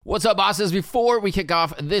What's up, bosses? Before we kick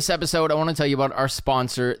off this episode, I want to tell you about our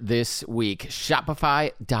sponsor this week,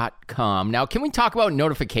 Shopify.com. Now, can we talk about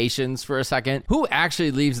notifications for a second? Who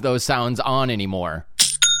actually leaves those sounds on anymore?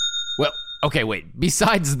 Well, okay, wait.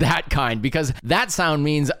 Besides that kind, because that sound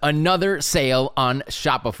means another sale on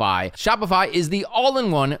Shopify. Shopify is the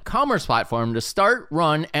all-in-one commerce platform to start,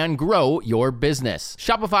 run, and grow your business.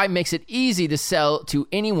 Shopify makes it easy to sell to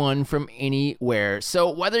anyone from anywhere. So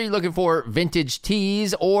whether you're looking for vintage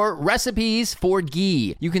teas or recipes for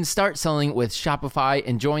ghee, you can start selling with Shopify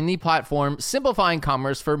and join the platform, simplifying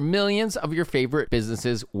commerce for millions of your favorite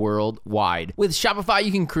businesses worldwide. With Shopify,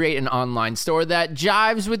 you can create an online store that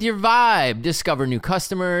jives with your vibe, discover new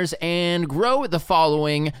customers, and grow the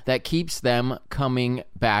following that keeps them coming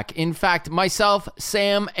back. In fact, myself,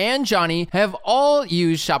 Sam, and Johnny have all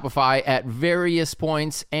used Shopify at various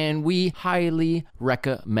points, and we highly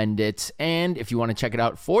recommend it. And if you want to check it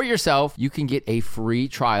out for yourself, you can get a free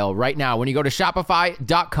trial right now when you go to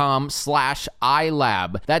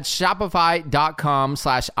shopify.com/iLab. That's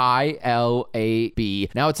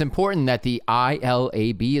shopify.com/ILAB. Now, it's important that the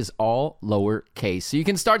ILAB is all lowercase. So you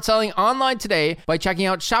can start selling online today by checking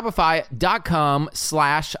out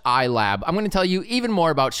shopify.com/iLab. I'm going to tell you even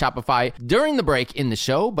more about Shopify during the break in the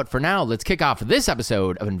show, but for now, let's kick off this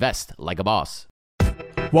episode of Invest Like a Boss.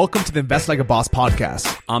 Welcome to the Invest Like a Boss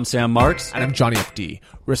podcast. I'm Sam Marks. And I'm Johnny FD.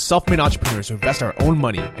 We're self-made entrepreneurs who invest our own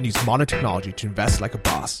money and use modern technology to invest like a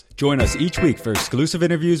boss. Join us each week for exclusive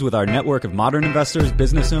interviews with our network of modern investors,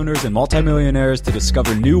 business owners, and multimillionaires to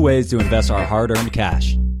discover new ways to invest our hard-earned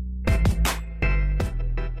cash.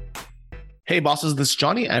 Hey bosses, this is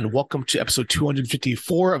Johnny, and welcome to episode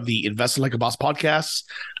 254 of the Invest Like a Boss podcast.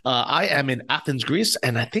 I am in Athens, Greece,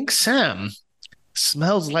 and I think Sam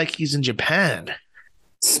smells like he's in Japan.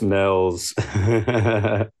 Smells.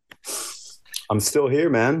 I'm still here,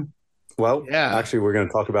 man. Well, yeah. Actually, we're going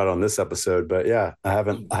to talk about it on this episode, but yeah, I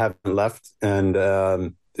haven't left, and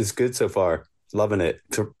it's good so far. Loving it.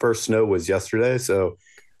 First snow was yesterday, so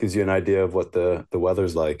gives you an idea of what the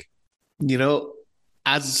weather's like. You know,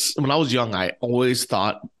 when I was young, I always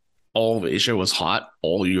thought all of Asia was hot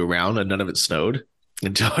all year round and none of it snowed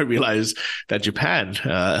until I realized that Japan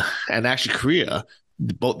and actually Korea,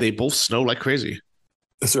 they both snow like crazy.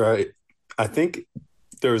 That's right. I think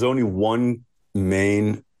there's only one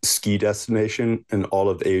main ski destination in all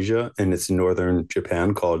of Asia, and it's northern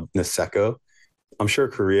Japan called Niseko. I'm sure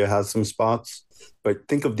Korea has some spots, but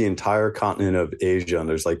think of the entire continent of Asia, and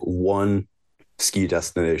there's like one ski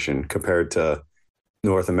destination compared to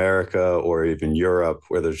North America or even Europe,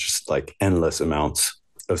 where there's just like endless amounts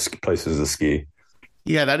of places to ski.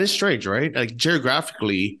 Yeah, that is strange, right? Like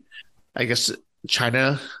geographically, I guess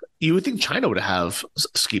China, you would think China would have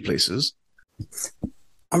ski places.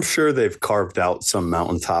 I'm sure they've carved out some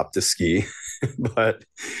mountaintop to ski, but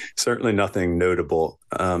certainly nothing notable.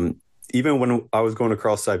 Even when I was going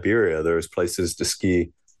across Siberia, there was places to ski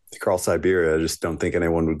across Siberia. I just don't think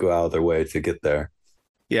anyone would go out of their way to get there.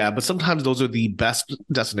 Yeah, but sometimes those are the best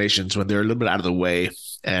destinations when they're a little bit out of the way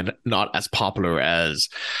and not as popular as,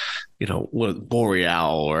 you know,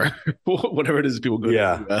 Boreal or whatever it is people go to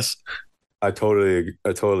the US. I totally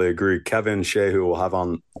agree. Kevin Shee, who we'll have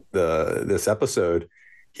on this episode,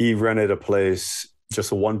 he rented a place,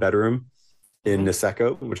 just a one bedroom in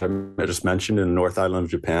Niseko, which I just mentioned, in the North Island of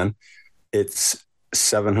Japan. It's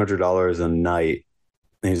 $700 a night.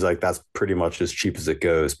 And he's like, that's pretty much as cheap as it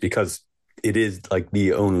goes, because it is like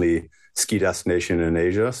the only ski destination in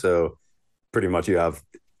Asia. So pretty much you have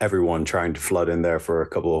everyone trying to flood in there for a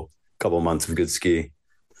couple months of good ski.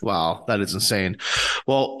 Wow, that is insane.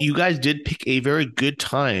 Well, you guys did pick a very good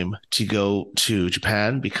time to go to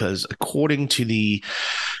Japan, because according to the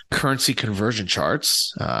currency conversion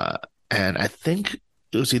charts, and I think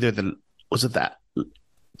it was either the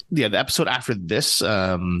episode after this,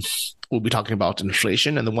 we'll be talking about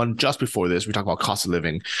inflation, and the one just before this, we talk about cost of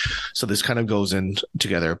living. So this kind of goes in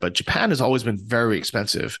together. But Japan has always been very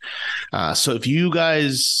expensive. So if you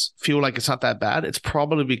guys feel like it's not that bad, it's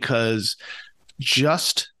probably because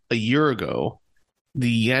just a year ago, the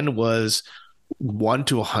yen was 1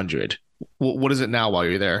 to 100. What is it now while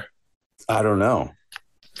you're there? I don't know.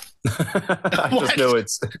 I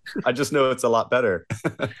just know it's a lot better.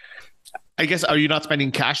 I guess, are you not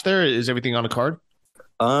spending cash there? Is everything on a card?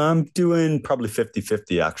 I'm doing probably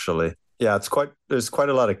 50-50 actually. Yeah, there's quite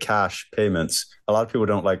a lot of cash payments. A lot of people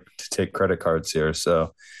don't like to take credit cards here.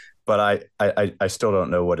 So, but I still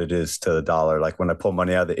don't know what it is to the dollar. Like when I pull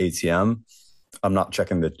money out of the ATM, I'm not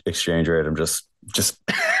checking the exchange rate. I'm just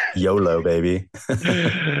YOLO, baby.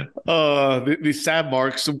 The Sam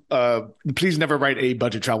Marks, please never write a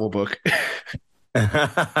budget travel book.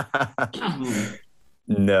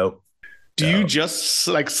 No. Do you just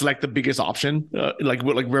like select the biggest option, like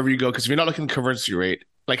wherever you go? Because if you're not looking at the conversion rate,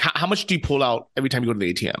 like how much do you pull out every time you go to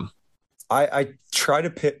the ATM? I try to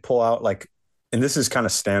pull out like, and this is kind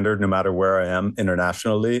of standard no matter where I am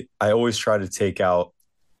internationally. I always try to take out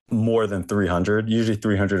more than 300, usually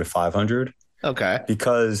 300 to 500. Okay.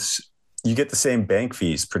 Because you get the same bank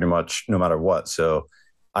fees pretty much no matter what. So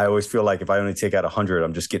I always feel like if I only take out 100,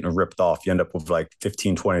 I'm just getting ripped off. You end up with like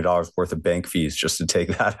 $15, $20 worth of bank fees just to take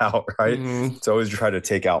that out, right? Mm-hmm. So I always try to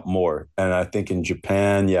take out more. And I think in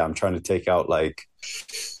Japan, yeah, I'm trying to take out like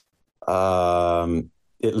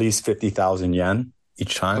at least 50,000 yen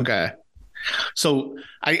each time. Okay. So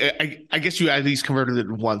I guess you at least converted it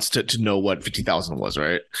once to know what 50,000 was,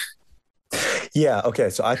 right? Yeah. Okay.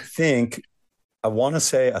 So I think I want to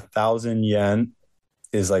say 1,000 yen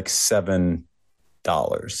is like $7.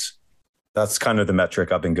 That's kind of the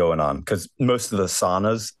metric I've been going on because most of the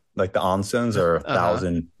saunas, like the onsens, are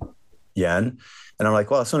 1,000 yen, and I'm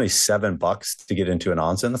like, well, it's only $7 to get into an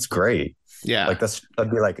onsen. That's great. Yeah, like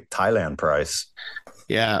that'd be like Thailand price.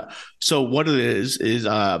 Yeah. So what it is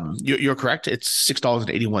you're correct. It's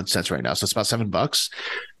 $6.81 right now. So it's about $7.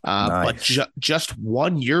 Nice. But just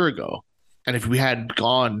 1 year ago, and if we had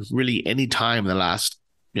gone really any time in the last,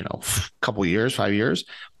 couple years, 5 years,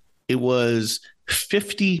 it was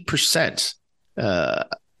 50%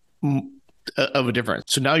 of a difference.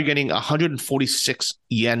 So now you're getting 146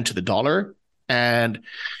 yen to the dollar, and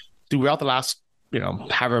throughout the last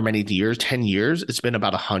however many years, 10 years, it's been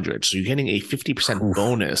about 100. So you're getting a 50%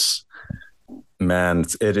 bonus. Man,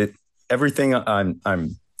 it everything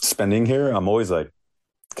I'm spending here, I'm always like,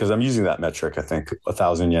 because I'm using that metric, I think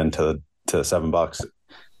 1,000 yen to $7,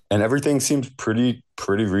 and everything seems pretty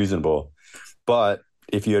reasonable. But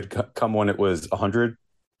if you had come when it was 100,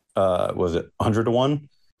 was it 100 to 1?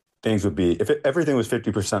 Things would be, if everything was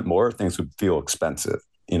 50% more, things would feel expensive.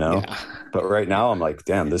 Yeah. But right now I'm like,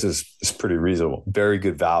 damn, this is pretty reasonable. Very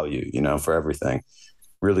good value, for everything.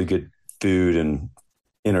 Really good food and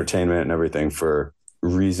entertainment and everything for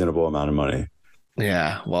reasonable amount of money.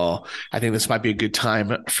 Yeah. Well, I think this might be a good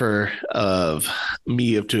time for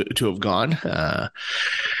me to have gone.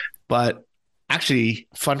 But actually,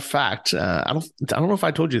 fun fact, I don't know if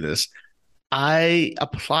I told you this. I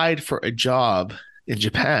applied for a job in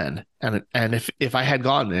Japan, and if I had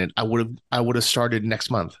gotten it, I would have started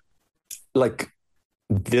next month. Like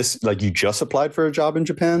this, like you just applied for a job in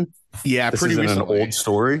Japan? Yeah, this pretty isn't recently. an old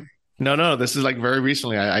story. No, this is like very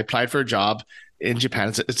recently. I applied for a job in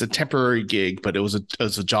Japan. It's a temporary gig, but it was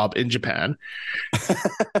a job in Japan.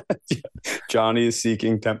 Johnny is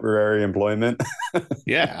seeking temporary employment.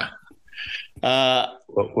 Yeah.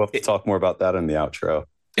 We'll have to talk more about that in the outro.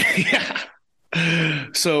 Yeah.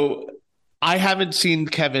 So I haven't seen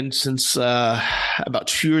Kevin since about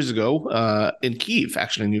 2 years ago in Kyiv,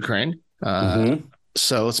 actually in Ukraine.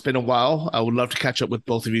 So it's been a while. I would love to catch up with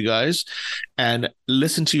both of you guys and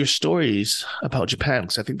listen to your stories about Japan,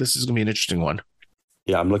 because I think this is going to be an interesting one.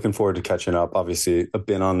 Yeah, I'm looking forward to catching up. Obviously, I've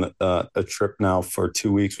been on a trip now for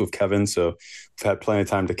 2 weeks with Kevin, so I've had plenty of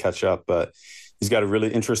time to catch up. But he's got a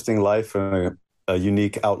really interesting life and a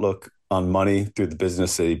unique outlook on money through the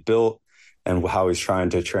business that he built, and how he's trying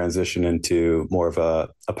to transition into more of a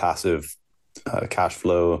passive cash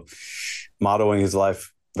flow, modeling his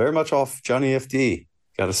life very much off Johnny FD.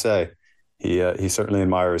 Got to say, he certainly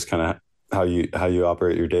admires kind of how you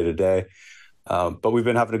operate your day to day. But we've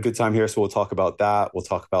been having a good time here, so we'll talk about that. We'll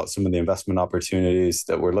talk about some of the investment opportunities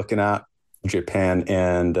that we're looking at, Japan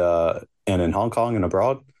and in Hong Kong and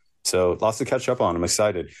abroad. So lots to catch up on. I'm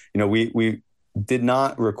excited. We did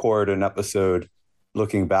not record an episode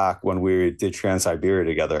looking back when we did Trans-Siberia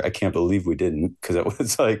together. I can't believe we didn't, because it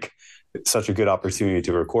was like such a good opportunity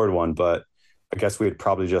to record one. But I guess we had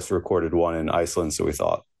probably just recorded one in Iceland, so we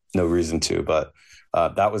thought no reason to. But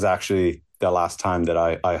that was actually the last time that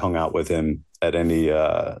I hung out with him at any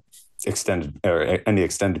extended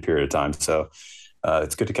period of time. So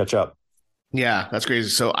it's good to catch up. Yeah, that's crazy.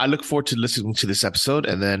 So I look forward to listening to this episode,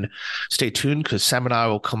 and then stay tuned because Sam and I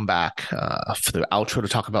will come back for the outro to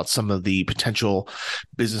talk about some of the potential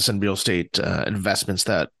business and real estate investments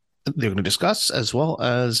that they're going to discuss, as well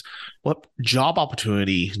as what job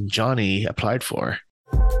opportunity Johnny applied for.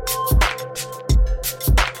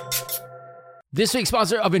 This week's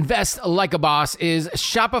sponsor of Invest Like a Boss is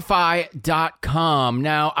Shopify.com.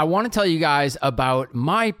 Now, I want to tell you guys about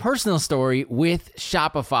my personal story with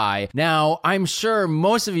Shopify. Now, I'm sure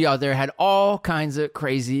most of you out there had all kinds of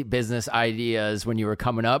crazy business ideas when you were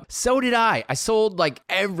coming up. So did I. I sold like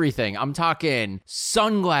everything. I'm talking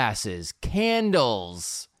sunglasses,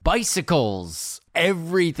 candles, bicycles,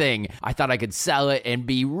 everything. I thought I could sell it and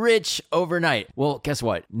be rich overnight. Well, guess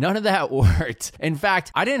what? None of that worked. In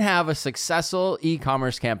fact, I didn't have a successful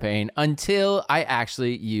e-commerce campaign until I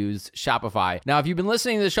actually used Shopify. Now, if you've been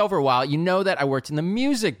listening to the show for a while, you know that I worked in the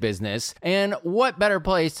music business, and what better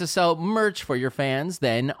place to sell merch for your fans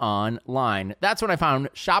than online? That's when I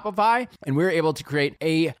found Shopify, and we were able to create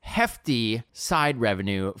a hefty side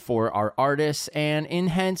revenue for our artists and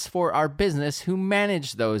hence for our business who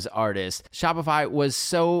manage those artists. Shopify was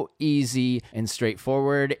so easy and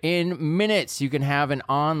straightforward. In minutes, you can have an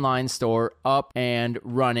online store up and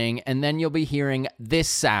running, and then you'll be hearing this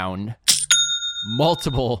sound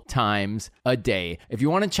multiple times a day. If you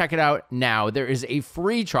want to check it out now, there is a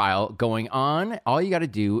free trial going on. All you got to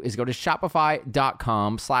do is go to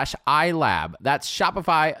shopify.com/iLab. That's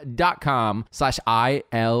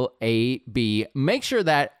shopify.com/ILAB. Make sure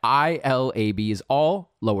that ILAB is all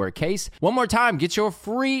lowercase. One more time, get your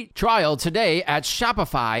free trial today at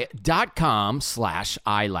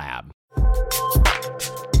shopify.com/iLab.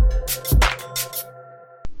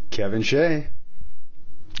 Kevin Shee.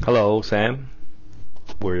 Hello, Sam.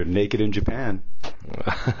 We're naked in Japan.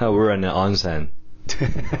 We're in the onsen.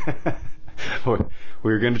 We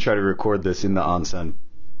were going to try to record this in the onsen.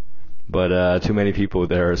 But too many people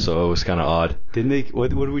there, so it was kind of odd. Didn't they?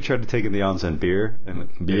 What did we try to take in the onsen? Beer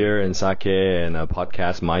and sake and a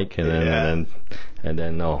podcast mic, and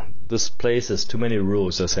then no. This place has too many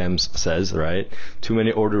rules, as Sam says, right? Too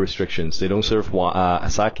many order restrictions. They don't serve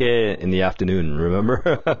sake in the afternoon,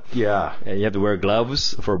 remember? Yeah. And you have to wear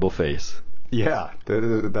gloves for buffets. Yeah,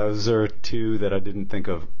 those are two that I didn't think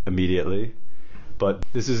of immediately. But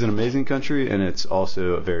this is an amazing country, and it's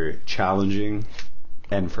also a very challenging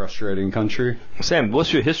and frustrating country. Sam,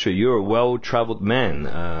 what's your history? You're a well-traveled man.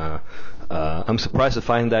 I'm surprised to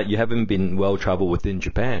find that you haven't been well-traveled within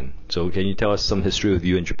Japan. So can you tell us some history of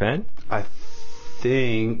you in Japan? I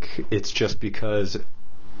think it's just because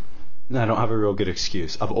I don't have a real good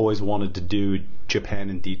excuse. I've always wanted to do Japan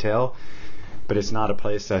in detail, but it's not a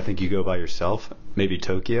place that I think you go by yourself. Maybe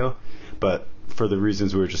Tokyo, but for the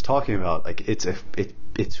reasons we were just talking about, like it's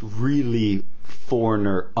really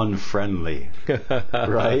foreigner unfriendly,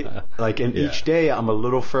 right? Like, and each day I'm a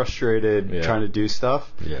little frustrated trying to do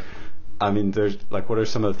stuff. Yeah. I mean, there's like, what are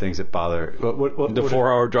some of the things that bother? What the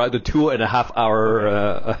 4-hour drive, the 2.5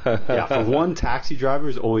 hour. Yeah, for one, taxi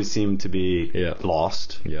drivers always seem to be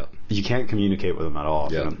lost. Yeah. You can't communicate with them at all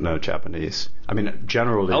if you don't know Japanese. I mean,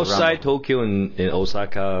 generally outside Tokyo and in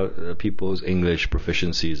Osaka, people's English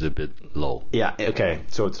proficiency is a bit low. Yeah. Okay.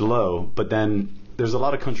 So it's low, but then there's a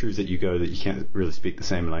lot of countries that you go that you can't really speak the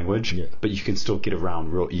same language, but you can still get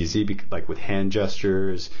around real easy, like with hand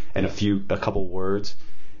gestures and a couple words.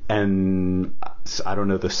 And I don't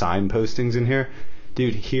know the sign postings in here.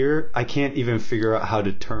 Dude, here I can't even figure out how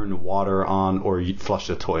to turn water on or flush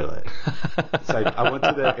the toilet. It's like I went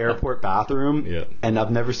to the airport bathroom and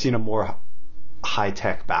I've never seen a more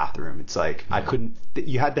high-tech bathroom. It's like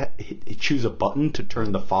you had to choose a button to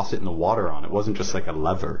turn the faucet and the water on. It wasn't just like a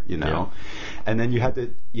lever, you know. And then you had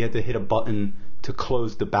to hit a button to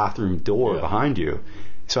close the bathroom door behind you.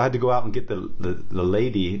 So I had to go out and get the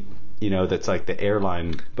lady, you know, that's like the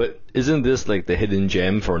airline. But isn't this like the hidden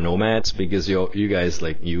gem for nomads? Because you guys,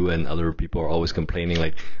 like you and other people, are always complaining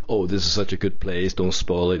like, oh, this is such a good place, don't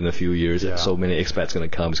spoil it in a few years. Yeah. So many expats gonna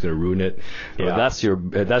come, it's gonna ruin it. Yeah. But that's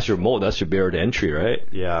your mode, that's your barrier to entry, right?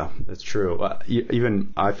 Yeah, that's true.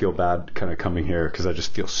 Even I feel bad kind of coming here because I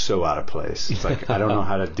just feel so out of place. It's like I don't know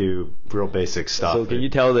how to do real basic stuff. So can you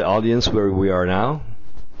tell the audience where we are now?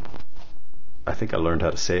 I think I learned how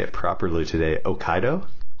to say it properly today. Hokkaido?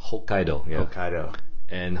 Hokkaido, yeah. Hokkaido.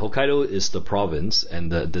 And Hokkaido is the province,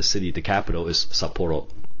 and the city, the capital, is Sapporo.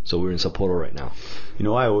 So we're in Sapporo right now. You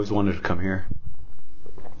know, I always wanted to come here.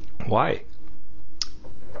 Why?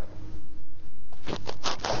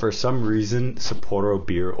 For some reason, Sapporo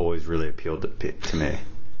beer always really appealed to me.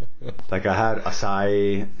 Like I had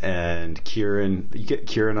Asahi and Kirin. You get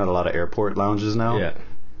Kirin at a lot of airport lounges now. Yeah.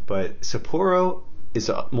 But Sapporo is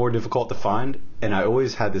more difficult to find, and I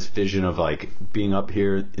always had this vision of like being up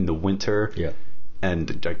here in the winter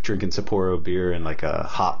and like drinking Sapporo beer in like a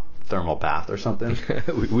hot thermal bath or something.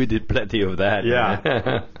 we did plenty of that.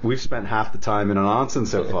 Yeah. We've spent half the time in an onsen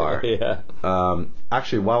so far. Yeah.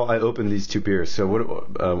 Actually, while I open these two beers, so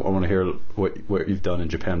I want to hear what you've done in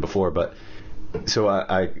Japan before, but so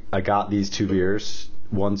I got these two beers.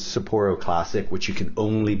 One's Sapporo Classic, which you can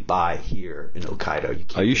only buy here in Hokkaido. You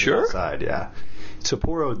can't Are you sure? Outside, yeah.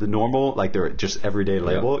 Sapporo, the normal, like their just everyday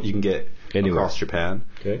label, you can get anywhere across Japan.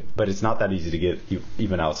 Okay. But it's not that easy to get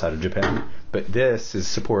even outside of Japan. But this is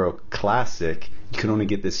Sapporo Classic. You can only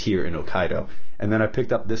get this here in Hokkaido. And then I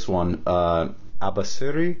picked up this one.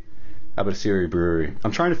 Abasiri Brewery.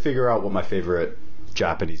 I'm trying to figure out what my favorite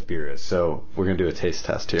Japanese beer is. So we're going to do a taste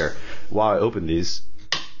test here. While I open these,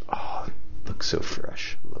 looks so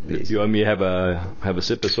fresh. Love these. You want me to have a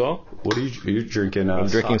sip as well? What are you drinking? I'm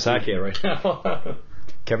drinking sake right now.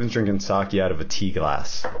 Kevin's drinking sake out of a tea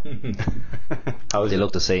glass. They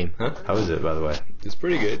look the same, huh? How is it, by the way? It's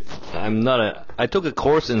pretty good. I took a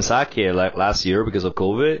course in sake like last year because of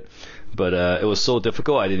COVID, but it was so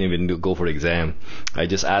difficult I didn't even go for the exam. I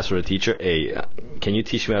just asked for the teacher, hey, can you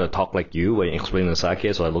teach me how to talk like you when you explain the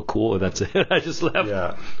sake so I look cool? And that's it. I just left.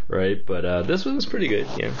 Yeah. Right, but this one's pretty good,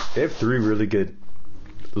 yeah. They have 3 really good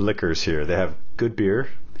liquors here. They have good beer,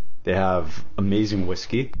 they have amazing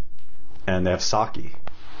whiskey, and they have sake,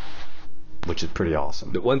 which is pretty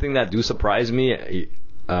awesome. The one thing that do surprise me,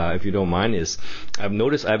 if you don't mind, is I've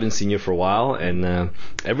noticed I haven't seen you for a while, and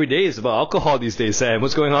every day is about alcohol these days, Sam.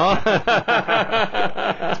 What's going on?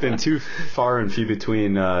 It's been too far and few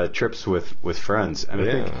between trips with friends. And I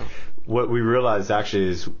think what we realized actually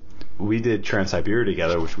is we did Trans-Siberia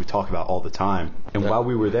together, which we talk about all the time. And while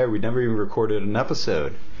we were there, we never even recorded an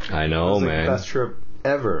episode. I know, man. It was the best trip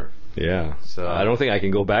ever. Yeah. So I don't think I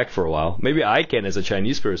can go back for a while. Maybe I can as a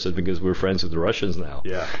Chinese person because we're friends with the Russians now.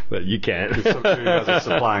 Yeah. But you can't. You guys are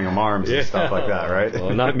supplying them arms and stuff like that, right?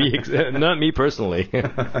 Well, not me personally.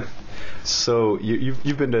 So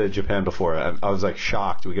you've been to Japan before. I was like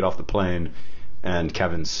shocked. We get off the plane and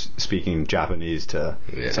Kevin's speaking Japanese to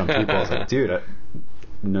some people. I was like, dude, I've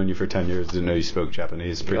known you for 10 years. Didn't know you spoke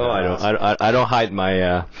Japanese. I don't hide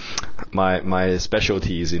my my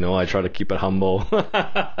specialties. I try to keep it humble.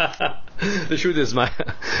 The truth is my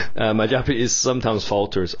Japanese sometimes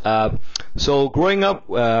falters. So growing up,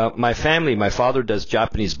 my father does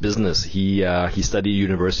Japanese business. He studied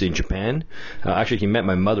university in Japan. Actually, he met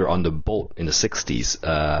my mother on the boat in the 60s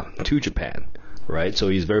to Japan. Right, so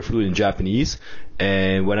he's very fluent in Japanese.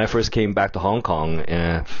 And when I first came back to Hong Kong,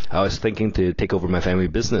 I was thinking to take over my family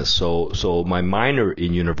business. So my minor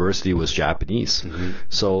in university was Japanese. Mm-hmm.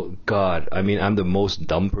 So God, I mean, I'm the most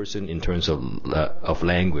dumb person in terms of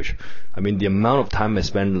language. I mean, the amount of time I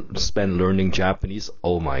spend learning Japanese,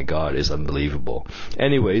 oh my God, is unbelievable.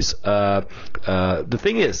 Anyways, the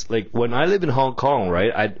thing is, like when I live in Hong Kong,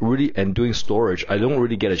 right, and doing storage, I don't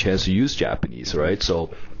really get a chance to use Japanese, right? So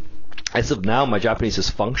as of now, my Japanese is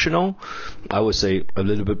functional. I would say a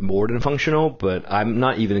little bit more than functional, but I'm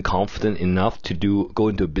not even confident enough to go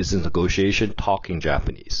into a business negotiation talking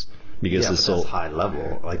Japanese. Because it's so high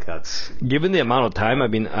level. Like that's given the amount of time. I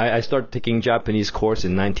mean, I started taking Japanese course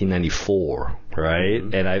in 1994, right?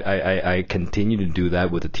 Mm-hmm. And I continue to do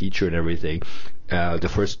that with a teacher and everything.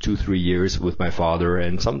 The first 2-3 years with my father,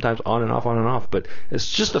 and sometimes on and off. But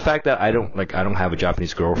it's just the fact that I don't have a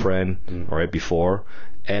Japanese girlfriend, right, before.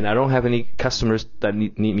 And I don't have any customers that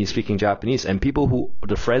need me speaking Japanese. And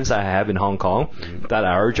the friends I have in Hong Kong that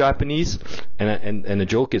are Japanese, and the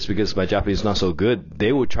joke is because my Japanese is not so good,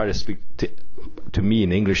 they would try to speak to me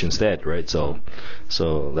in English instead, right? So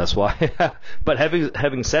that's why. But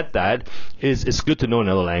having said that, it's good to know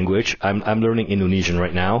another language. I'm learning Indonesian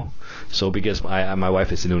right now. So because my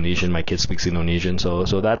wife is Indonesian, my kid speaks Indonesian.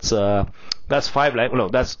 So that's 4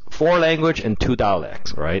 language and 2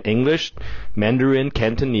 dialects, right? English, Mandarin,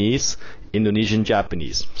 Cantonese, Indonesian,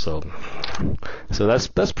 Japanese. So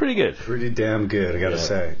that's pretty good. Pretty damn good, I gotta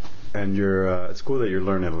say. And it's cool that you're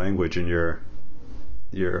learning a language and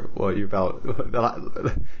when's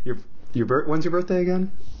your birthday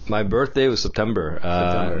again? My birthday was September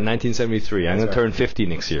 1973. I'm going to turn 50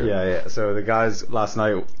 next year. Yeah. So the guys last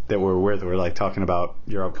night that we're with were like talking about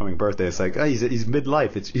your upcoming birthday. It's like, he's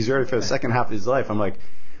midlife. He's ready for the second half of his life. I'm like,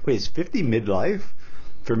 wait, is 50 midlife?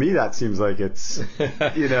 For me, that seems like it's,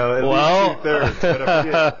 at least 2/3. But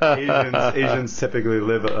I forget, Asians typically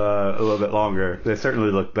live a little bit longer. They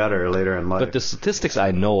certainly look better later in life. But the statistics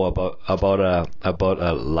I know about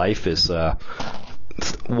life is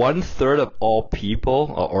 1/3 of all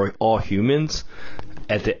people or all humans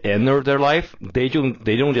at the end of their life, they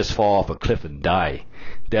don't just fall off a cliff and die.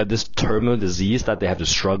 They have this terminal disease that they have to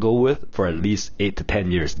struggle with for at least 8 to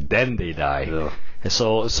 10 years. Then they die. Yeah. And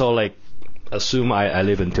so like, assume I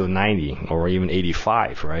live until 90 or even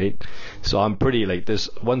 85, right? So I'm pretty like there's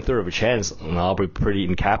 1/3 of a chance, and I'll be pretty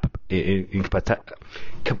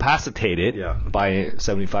incapacitated by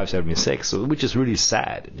 75, 76, so, which is really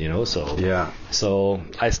sad, So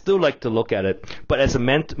I still like to look at it, but as a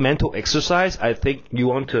mental exercise, I think you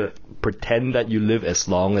want to pretend that you live as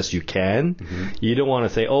long as you can. You don't want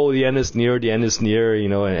to say, oh, the end is near,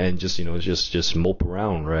 and just mope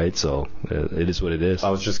around, right? So it is what it is. I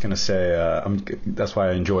was just gonna say, that's why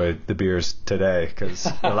I enjoy the beers today, because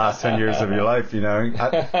the last 10 years of your life, you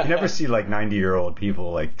never see like 90-year-old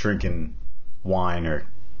people like drinking wine or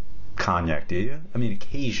cognac, do you? I mean,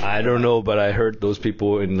 occasionally. I don't know, but I heard those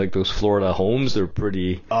people in like those Florida homes, they're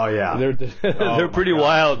pretty. Oh yeah, they're pretty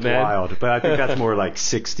wild, man. Wild, but I think that's more like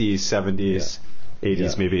 60s, 70s,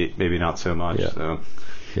 80s, maybe not so much. Yeah. So.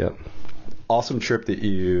 Yeah. Awesome trip that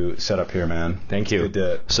you set up here, man. Thank you.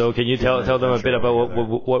 So can you tell them a bit about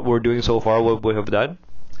what we're doing so far, what we have done?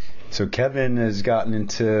 So Kevin has gotten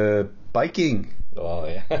into biking. Oh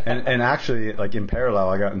yeah. and actually, like in parallel,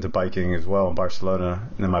 I got into biking as well in Barcelona,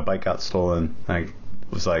 and then my bike got stolen. I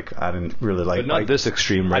was like, I didn't really like. But not this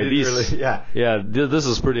extreme, right? Yeah. This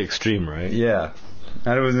is pretty extreme, right? Yeah.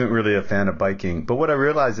 I wasn't really a fan of biking, but what I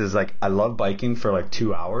realized is like I love biking for like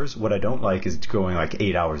 2 hours. What I don't like is going like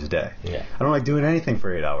 8 hours a day. Yeah. I don't like doing anything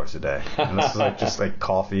for 8 hours a day. And this is like just like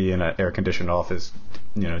coffee in an air conditioned office,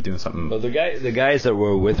 doing something. Well, the guys that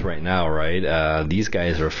we're with right now, right? These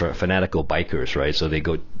guys are fanatical bikers, right? So they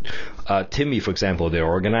go. Timmy, for example, the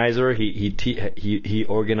organizer, he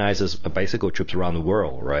organizes bicycle trips around the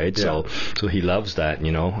world, right? Yeah. So he loves that,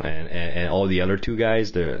 and all the other two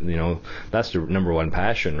guys, that's their number one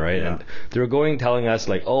passion, right? Yeah. And they're telling us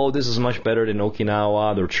like, oh, this is much better than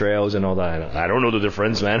Okinawa, their trails and all that. And I don't know the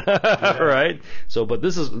difference, man. Right? So, but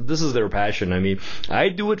this is their passion. I mean, I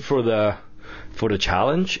do it for the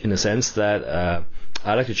challenge, in the sense that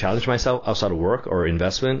I like to challenge myself outside of work or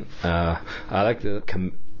investment. I like to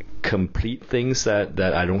complete things that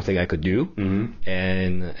I don't think I could do,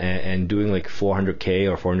 and doing like 400k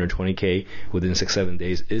or 420k within 6-7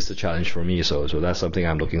 days is the challenge for me. So that's something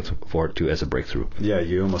I'm looking forward to as a breakthrough. Yeah,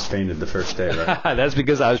 you almost fainted the first day, right? That's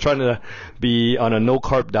because I was trying to be on a no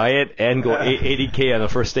carb diet and go 80k on the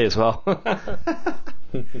first day as well.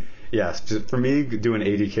 Yes, for me, doing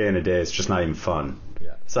 80k in a day is just not even fun.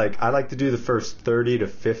 Yeah. It's like I like to do the first 30 to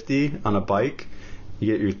 50 on a bike.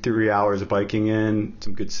 You get your 3 hours of biking in,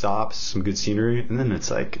 some good stops, some good scenery, and then it's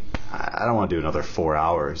like, I don't want to do another 4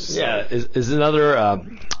 hours. Yeah, is another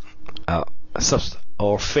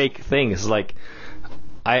or fake thing. It's like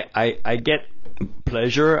I get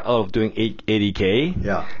pleasure of doing 80k.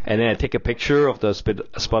 Yeah. And then I take a picture of the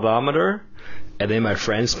speedometer, and then my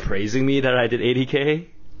friends praising me that I did 80k.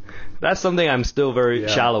 That's something I'm still very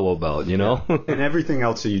shallow about, And everything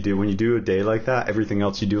else that you do, when you do a day like that, everything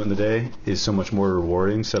else you do in the day is so much more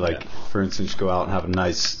rewarding. So, like, for instance, go out and have a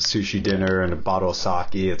nice sushi dinner and a bottle of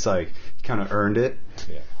sake. It's like you kind of earned it.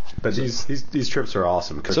 Yeah. But these trips are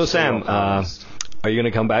awesome. So, Sam, are you going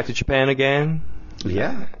to come back to Japan again?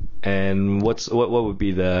 Yeah. And what would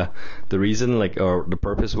be the reason, like, or the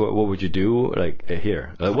purpose? What would you do, like,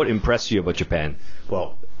 here? What impressed you about Japan?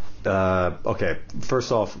 Well, okay.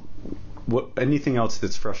 First off, anything else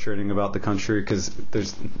that's frustrating about the country? Because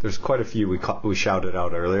there's quite a few we shouted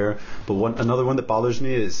out earlier, but another one that bothers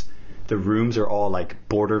me is the rooms are all like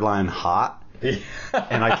borderline hot,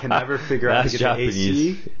 and I can never figure out to get Japanese. The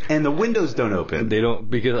AC, and the windows don't open. They don't,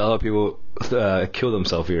 because a lot of people kill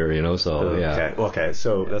themselves here, So yeah. Okay.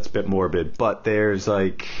 So that's a bit morbid, but there's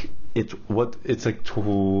like it's like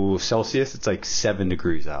Celsius. It's like 7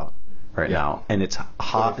 degrees out right now, and it's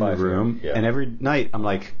hot in the room, and every night I'm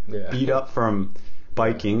like beat up from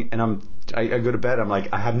biking, and I go to bed, I'm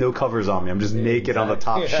like, I have no covers on me, I'm just naked on the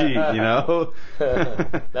top sheet,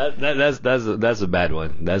 That's a bad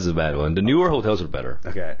one. The newer hotels are better.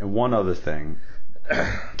 Okay. And one other thing,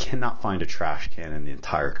 cannot find a trash can in the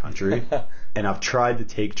entire country. And I've tried to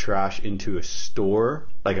take trash into a store,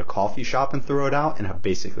 like a coffee shop, and throw it out, and I've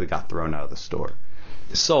basically got thrown out of the store.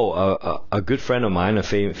 So a good friend of mine, a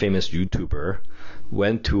famous YouTuber,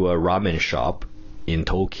 went to a ramen shop in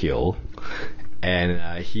Tokyo,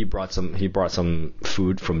 and he brought some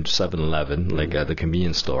food from 7-Eleven, like the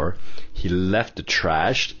convenience store. He left the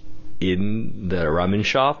trash in the ramen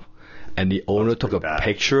shop, and the owner took a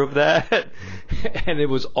picture of that, and it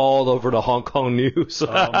was all over the Hong Kong news. Oh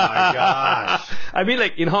my gosh! I mean,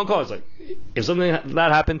 like in Hong Kong, it's like, if something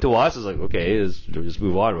that happened to us, it's like, okay, just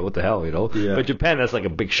move on. What the hell, Yeah. But Japan, that's like a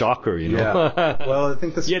big shocker, Yeah. Well, I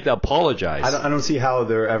think you have to apologize. I don't see how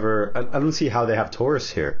I don't see how they have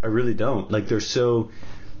tourists here. I really don't. Like, they're so,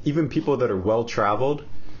 even people that are well traveled,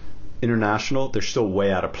 international, they're still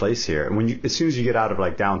way out of place here. And as soon as you get out of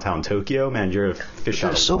like downtown Tokyo, man, you're a fish out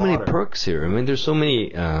of There's so water. many perks here. I mean, there's so many.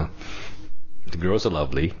 The girls are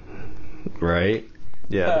lovely, right?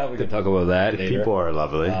 Yeah, We can talk about that. the later. people are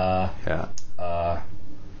lovely. Yeah.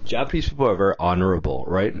 Japanese people are very honorable,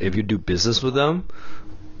 right? If you do business with them,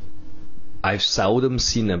 I've seldom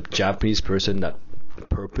seen a Japanese person that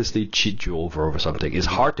purposely cheat you over something. It's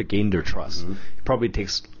hard to gain their trust. It probably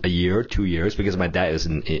takes a year, 2 years, because my dad is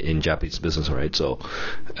in Japanese business, right? So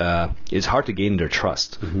it's hard to gain their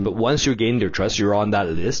trust. But once you gain their trust, you're on that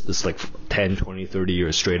list. It's like 10, 20, 30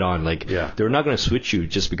 years straight on. Like they're not going to switch you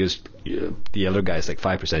just because the other guy is like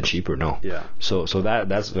 5% cheaper. No. Yeah. So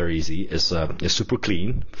that's very easy. It's super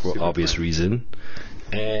clean for obvious reason.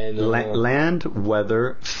 And Land,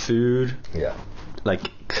 weather, food, like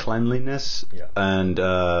cleanliness, and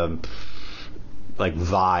like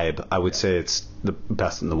vibe. I would say it's the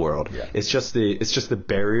best in the world. Yeah. It's just the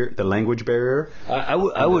barrier, the language barrier. I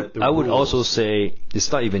would also say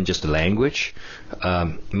it's not even just the language.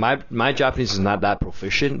 My Japanese is not that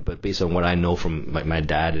proficient, but based on what I know from my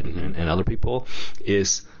dad and other people,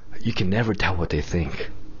 is you can never tell what they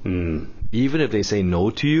think. Even if they say no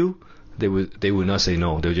to you, they would not say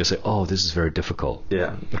no. They would just say, "Oh, this is very difficult."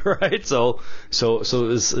 Yeah. Right. So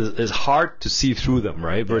it's hard to see through them,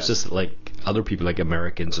 right? Versus like other people, like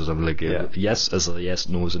Americans or something, like yes as a yes,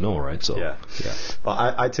 no as a no, right? So yeah. Well,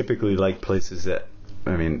 I typically like places that.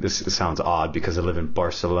 I mean, this sounds odd because I live in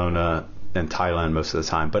Barcelona and Thailand most of the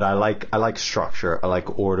time, but I like structure. I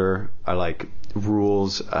like order. I like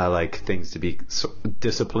rules. I like things to be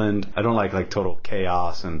disciplined. I don't like total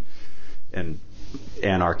chaos and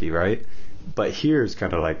anarchy, right? But here's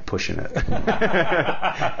kind of like pushing it.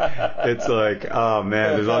 It's like, oh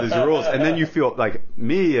man, there's all these rules, and then you feel like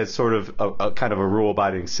me as sort of a kind of a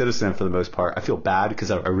rule-abiding citizen for the most part. I feel bad because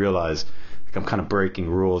I realize like I'm kind of breaking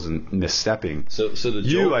rules and misstepping. So the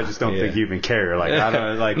joke, I just don't think you even care. Like I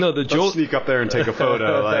don't like. No, the joke. Sneak up there and take a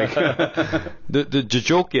photo. Like the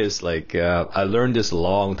joke is like I learned this a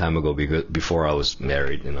long time ago because before I was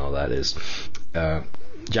married and all that is.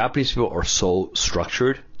 Japanese people are so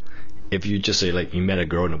structured. If you just say like you met a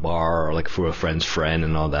girl in a bar or like for a friend's friend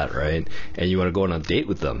and all that, right? And you want to go on a date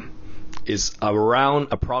with them, it's around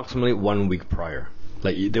approximately 1 week prior.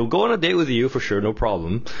 Like they'll go on a date with you for sure, no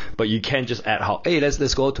problem. But you can't just add hey,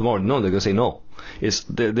 let's go tomorrow. No, they're gonna say no. It's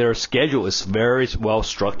their schedule is very well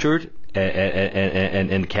structured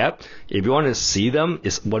and kept. If you want to see them,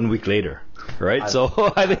 it's 1 week later. Right,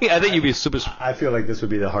 so I think you'd be super. I feel like this would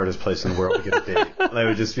be the hardest place in the world to get a date. It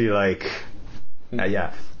would just be like,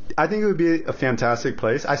 yeah. I think it would be a fantastic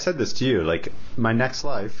place. I said this to you, like my next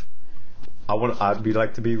life, I'd be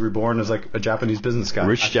like to be reborn as like a Japanese business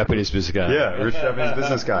guy, Japanese business guy. Yeah, rich Japanese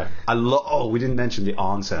business guy. We didn't mention the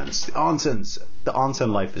onsens. The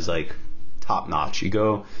onsen life is like top notch. You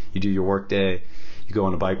go, you do your work day. You go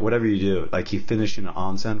on a bike, whatever you do, like you finish in an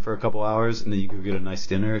onsen for a couple hours and then you go get a nice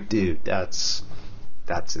dinner, dude. That's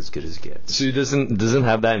as good as it gets. So it doesn't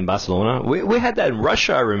have that in Barcelona. We had that in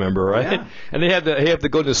Russia, I remember, right? Yeah. And they have to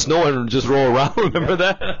go in the snow and just roll around. Remember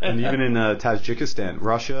that? And even in Tajikistan,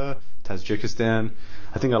 Russia, Tajikistan,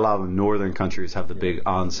 I think a lot of the northern countries have the big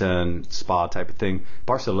onsen spa type of thing.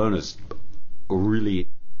 Barcelona's really,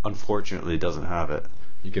 unfortunately, doesn't have it.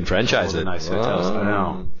 You can franchise it. Nice hotels. I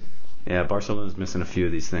know. Yeah, Barcelona's missing a few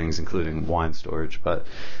of these things, including wine storage. But,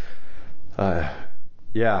 I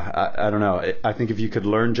don't know. I think if you could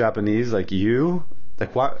learn Japanese like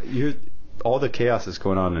all the chaos is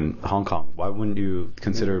going on in Hong Kong. Why wouldn't you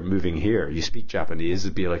consider moving here? You speak Japanese.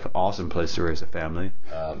 It'd be like an awesome place to raise a family.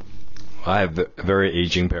 I have very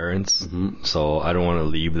aging parents, so I don't want to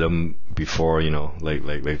leave them before,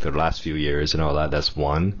 like the last few years and all that. That's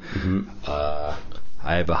one.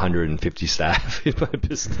 I have 150 staff in my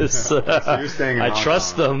business. So you're staying in I Hong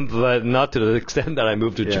trust Kong. them, but not to the extent that I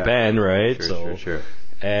moved to Japan, right? Sure.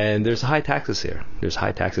 And there's high taxes here. There's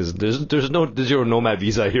high taxes. There's no digital nomad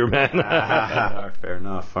visa here, man. Fair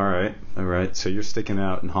enough. All right. So you're sticking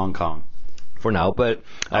out in Hong Kong. For now, but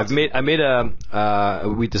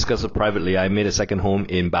we discussed it privately. I made a second home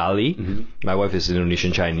in Bali. My wife is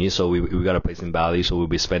Indonesian Chinese, so we got a place in Bali, so we'll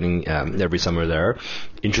be spending every summer there.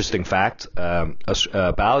 Interesting fact,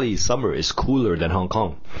 Bali summer is cooler than Hong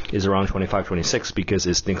Kong. It's around 25, 26 because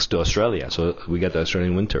it's next to Australia, so we get the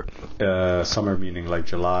Australian winter. Summer meaning like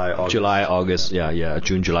July, August.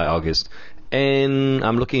 June, July, August. And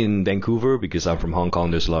I'm looking in Vancouver because I'm from Hong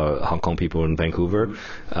Kong. There's a lot of Hong Kong people in Vancouver.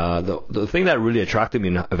 The thing that really attracted me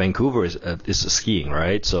in Vancouver is skiing,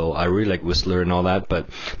 right? So I really like Whistler and all that. But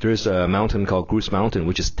there's a mountain called Goose Mountain,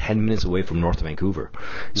 which is 10 minutes away from North Vancouver.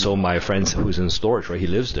 So my friend who's in storage, right? He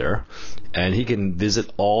lives there, and he can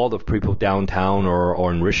visit all the people downtown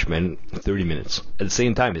or in Richmond 30 minutes. At the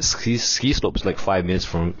same time, his ski slope is like 5 minutes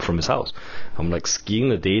from his house. I'm like skiing in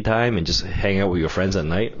the daytime and just hang out with your friends at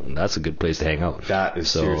night. That's a good place to hang out. That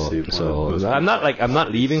is seriously. So I'm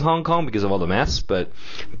not leaving Hong Kong because of all the mess, but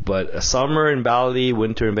a summer in Bali,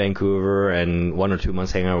 winter in Vancouver, and 1 or 2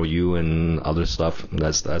 months hanging out with you and other stuff.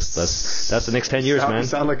 That's the next 10 years, man. You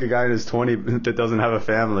sound like a guy who's 20 that doesn't have a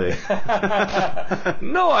family.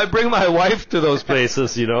 No, I bring my wife to those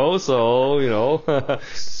places, So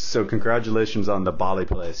So congratulations on the Bali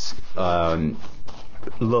place.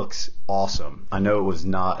 Looks awesome. I know it was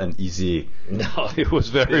not an easy. No, it was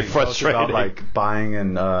very frustrating. About like buying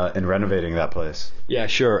and renovating that place. Yeah,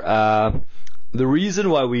 sure. The reason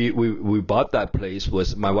why we bought that place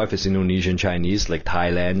was my wife is Indonesian Chinese, like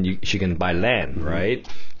Thailand. She can buy land, right?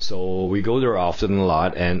 So we go there often a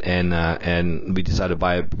lot, and we decided to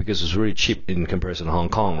buy it because it's really cheap in comparison to Hong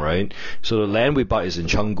Kong, right? So the land we bought is in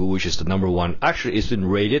Canggu, which is the number one. Actually, it's been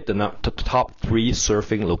rated the top 3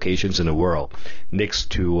 surfing locations in the world,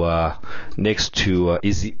 next to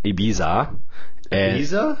Ibiza.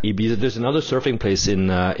 Ibiza. There's another surfing place in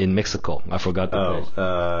Mexico. I forgot the place.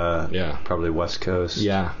 Yeah, probably West Coast.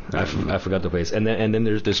 Yeah, I forgot the place. And then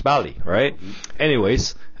there's Bali, right?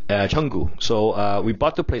 Anyways, Canggu. So we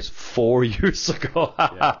bought the place 4 years ago.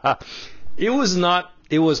 Yeah. It was not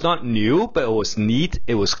new, but it was neat.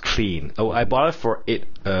 It was clean. I bought it for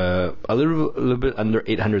a little bit under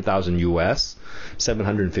 $800,000 US,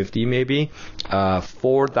 750 maybe,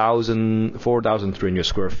 4,300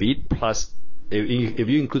 square feet plus. If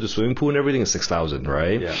you include the swimming pool and everything, it's 6,000,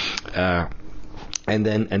 right? Yeah. And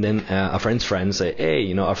then a friend's friend say,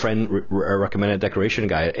 hey, a friend recommended a decoration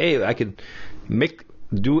guy. Hey, I could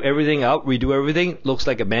do everything out, redo everything. Looks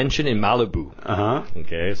like a mansion in Malibu.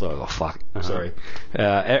 Okay, so fuck. Sorry.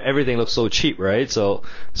 Everything looks so cheap, right? So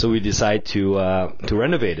we decide to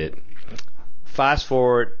renovate it. Fast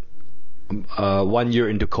forward 1 year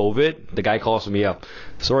into COVID, the guy calls me up.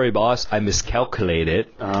 Sorry, boss, I miscalculated.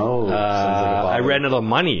 Oh, I ran out of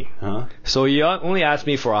money. Huh? So he only asked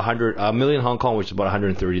me for a million Hong Kong, which is about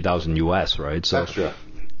 130,000 US, right? So extra.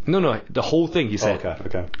 No, the whole thing. He said.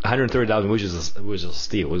 Okay. 130,000, which is a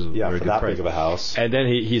steal. It was a very for good that price. big of a house. And then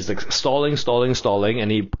he's like stalling, and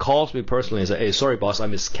he calls me personally and says, "Hey, sorry, boss, I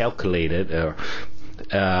miscalculated.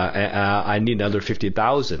 I need another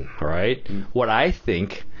 50,000." Right? What I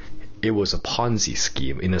think. It was a Ponzi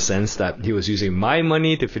scheme in the sense that he was using my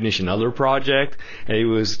money to finish another project, and he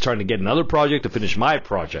was trying to get another project to finish my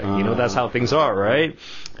project. That's how things are, right?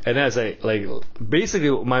 And as basically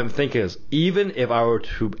my thinking is, even if I were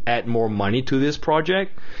to add more money to this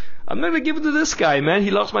project, I'm not gonna give it to this guy, man. He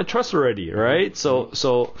lost my trust already, right? So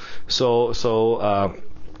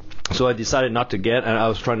I decided not to get, and I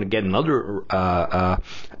was trying to get another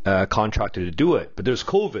contractor to do it. But there's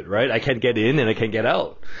COVID, right? I can't get in and I can't get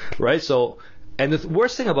out, right? So, and the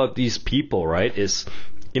worst thing about these people, right, is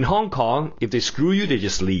in Hong Kong, if they screw you, they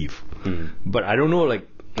just leave. But I don't know,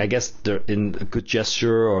 I guess they're in a good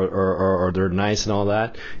gesture or they're nice and all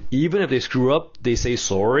that. Even if they screw up, they say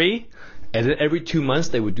sorry. And then every 2 months,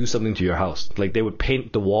 they would do something to your house. Like, they would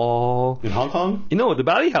paint the wall. In Hong Kong? The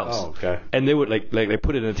Bali house. Oh, okay. And they would, they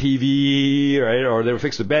put in a TV, right? Or they would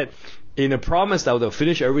fix the bed in a promise that they'll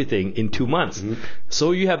finish everything in 2 months.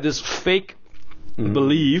 So you have this fake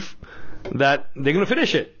belief that they're going to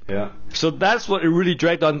finish it. Yeah. So that's what it really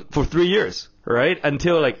dragged on for 3 years. Right?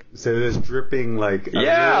 Until so there's dripping right?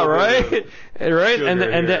 Right.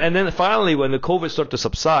 And then finally, when the COVID started to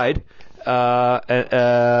subside, the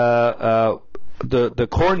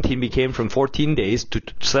quarantine became from 14 days to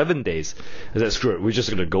 7 days. I said, screw it, we're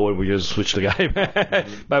just gonna go and we just switch the guy.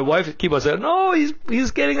 My wife keep on saying, no,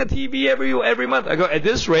 he's getting a TV every month. I go, at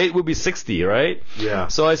this rate, it would be 60, right? Yeah.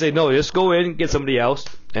 So I say, no, just go in, get somebody else.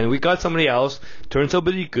 And we got somebody else. Turns out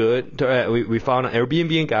pretty good. We found an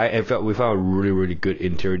Airbnb guy, and we found a really, really good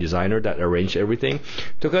interior designer that arranged everything.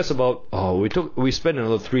 Took us about we spent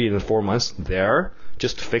another 3 and 4 months there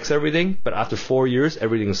just to fix everything. But after 4 years,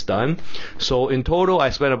 everything's done. So in total,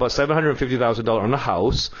 I spent about $750,000 on the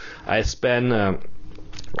house. I spent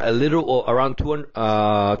a little around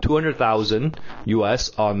 200,000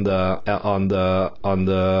 US on the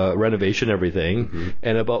renovation everything,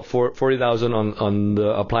 and about 40,000 on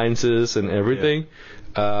the appliances and everything.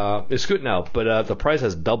 It's good now, but the price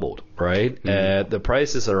has doubled, right? The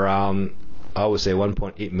price is around I would say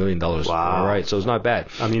 $1.8 million. Wow. All right, so it's not bad.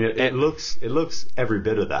 I mean, it looks every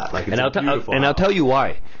bit of that. Like, it's I'll tell you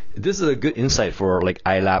why. This is a good insight for like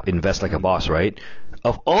iLab Invest Like a Boss, right?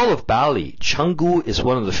 Of all of Bali, Canggu is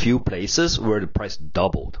one of the few places where the price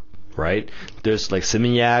doubled, right? There's like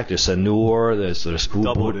Seminyak, there's Sanur, there's Ubud.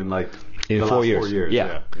 doubled in like in the 4 last years. 4 years.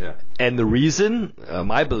 Yeah. And the reason,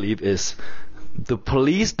 I believe, is the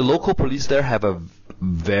local police there have a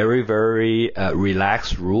very, very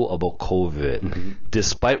relaxed rule about COVID,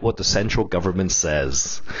 despite what the central government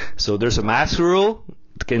says. So there's a mask rule.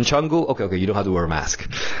 In Canggu, okay, you don't have to wear a mask.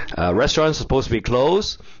 Restaurants are supposed to be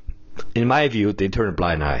closed. In my view, they turn a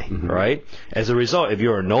blind eye, right? As a result, if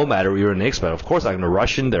you're a nomad or you're an expat, of course I'm going to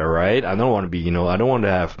rush in there, right? I don't want to be, I don't want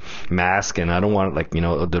to have mask, and I don't want, like,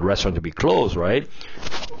 the restaurant to be closed, right?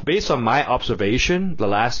 Based on my observation,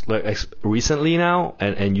 recently now,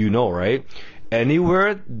 and right?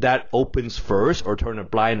 Anywhere that opens first or turn a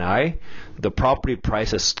blind eye, the property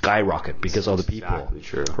prices skyrocket because of the people, exactly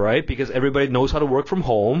true. Right? Because everybody knows how to work from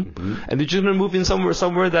home, and they're just gonna move in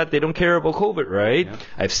somewhere that they don't care about COVID, right? Yeah.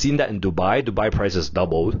 I've seen that in Dubai. Dubai prices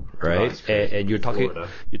doubled, right? And you're talking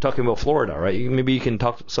about Florida, right? Maybe you can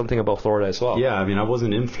talk something about Florida as well. Yeah, I mean, I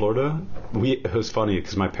wasn't in Florida. It was funny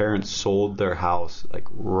because my parents sold their house like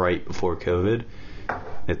right before COVID.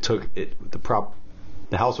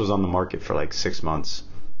 The house was on the market for like 6 months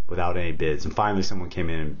without any bids, and finally someone came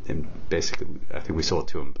in and basically, I think we sold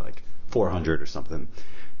it to him like 400 or something.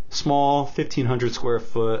 Small, 1,500 square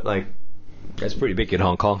foot, like. That's pretty big in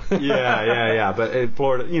Hong Kong. yeah. But in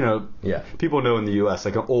Florida, people know in the U.S.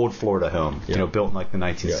 like an old Florida home, built in like the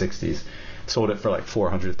 1960s. Yeah. Sold it for like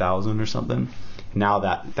 $400,000 or something. Now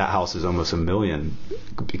that house is almost $1 million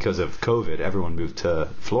because of COVID. Everyone moved to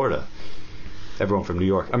Florida. Everyone from New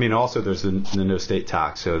York. I mean, also there's the no state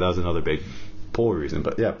tax, so that was another big pull reason.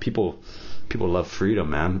 But yeah, people love freedom,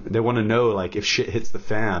 man. They want to know, like, if shit hits the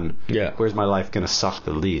fan, where's my life gonna suck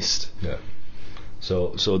the least? Yeah.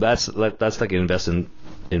 So that's like an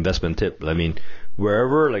investment tip. I mean,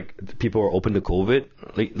 wherever like people are open to COVID,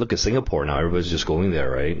 like look at Singapore now. Everybody's just going there,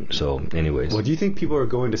 right? So, anyways. Well, do you think people are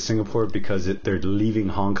going to Singapore because they're leaving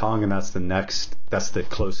Hong Kong and that's the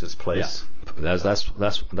closest place? Yeah.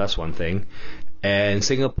 That's one thing. And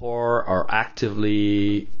Singapore are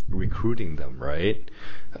actively recruiting them, right?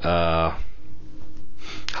 How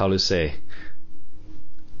to say?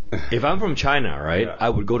 If I'm from China, right, I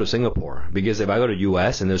would go to Singapore, because if I go to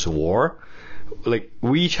US and there's a war, like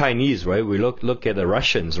we Chinese, right, we look at the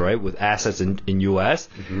Russians, right, with assets in US.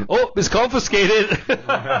 Oh, it's confiscated.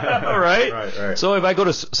 right? So if I go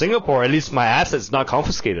to Singapore, at least my assets not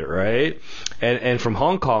confiscated, right? And from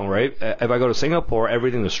Hong Kong, right, if I go to Singapore,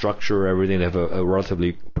 everything, the structure, everything, they have a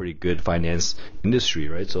relatively pretty good finance industry,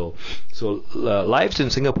 right? So life in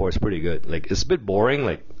Singapore is pretty good. Like, it's a bit boring,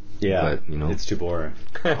 like. Yeah, but, it's too boring.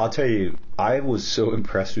 I'll tell you, I was so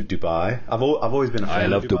impressed with Dubai. I've always been a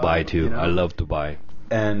fan of Dubai. I love Dubai too. I love Dubai.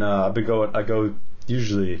 And I go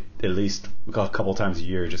usually at least a couple times a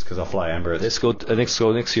year just because I'll fly Emirates. Let's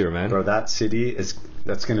go next year, man. Bro, that city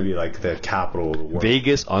that's going to be like the capital of the world.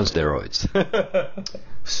 Vegas on steroids.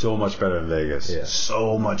 So much better than Vegas. Yeah.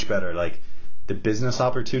 So much better. Like, the business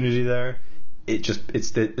opportunity there.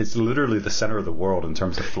 It's literally the center of the world in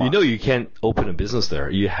terms of flux. You can't open a business there.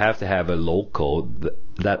 You have to have a local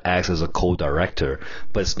that acts as a co-director,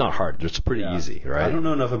 but it's not hard. It's pretty easy, right? I don't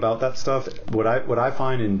know enough about that stuff. What I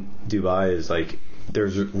find in Dubai is like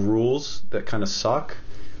there's rules that kind of suck,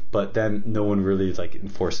 but then no one really like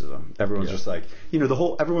enforces them. Everyone's just like,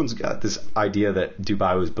 everyone's got this idea that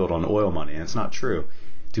Dubai was built on oil money, and it's not true.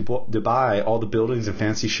 Dubai, all the buildings and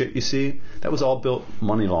fancy shit you see, that was all built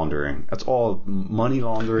money laundering. That's all money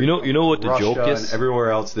laundering. You know what the Russia joke is? And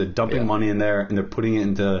everywhere else, they're dumping money in there and they're putting it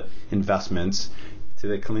into investments so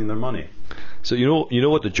they clean their money. So you know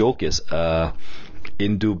what the joke is?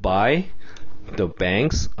 In Dubai, the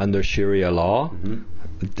banks under Sharia law,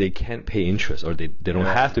 they can't pay interest, or they don't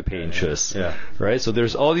have to pay interest. Yeah. Right? So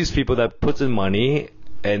there's all these people that put in money,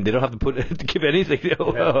 and they don't have to give anything,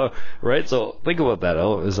 right? So think about that.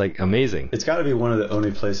 It's like amazing. It's got to be one of the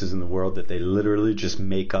only places in the world that they literally just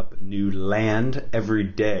make up new land every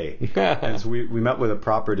day. And so we met with a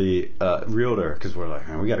property realtor because we're like,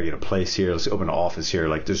 man, we got to get a place here. Let's open an office here.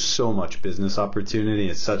 Like, there's so much business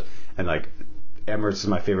opportunity. And like, Emirates is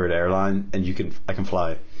my favorite airline, and I can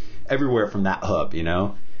fly everywhere from that hub,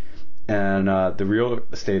 And the real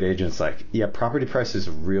estate agent's like, yeah, property prices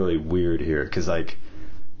are really weird here because like,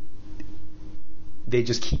 they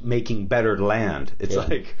just keep making better land. It's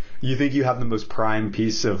like you think you have the most prime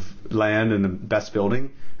piece of land and the best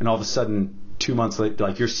building, and all of a sudden 2 months later,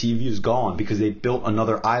 like your sea view is gone because they built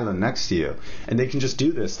another island next to you, and they can just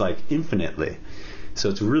do this like infinitely. So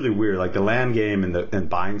it's really weird. Like the land game and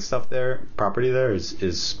buying stuff there, property there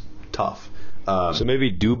is tough. So maybe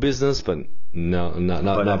do business, but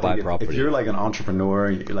not buy property. If you're like an entrepreneur,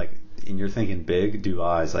 and you're thinking big,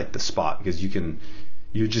 Dubai is like the spot because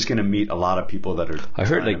you're just going to meet a lot of people that are I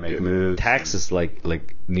heard trying to make moves. Taxes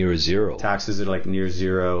like near zero. Taxes are like near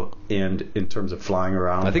zero, and in terms of flying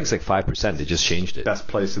around, I think it's like 5%. They just changed it. Best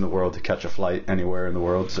place in the world to catch a flight anywhere in the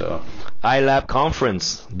world. So iLab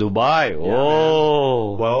conference, Dubai.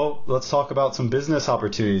 Oh, well, let's talk about some business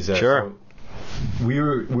opportunities there. Sure. So we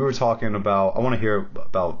were talking about. I want to hear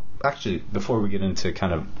about, actually, before we get into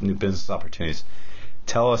kind of new business opportunities,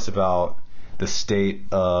 tell us about the state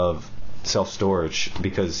of self-storage,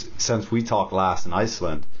 because since we talked last in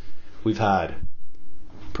Iceland, we've had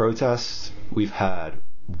protests, we've had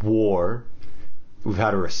war, we've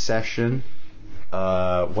had a recession,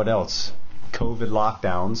 what else? COVID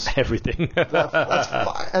lockdowns. Everything.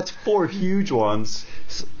 That's 4 huge ones,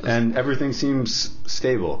 and everything seems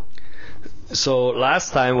stable. So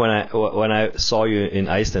last time when I saw you in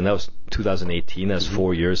Iceland, that was 2018. That's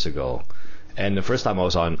 4 years ago. And the first time I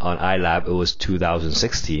was on iLab, it was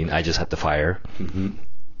 2016. I just had the fire. Mm-hmm.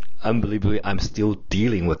 Unbelievably, I'm still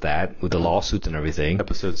dealing with that, with the lawsuits and everything.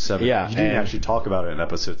 Episode 7. Yeah, you didn't actually talk about it in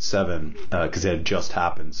episode 7 because it had just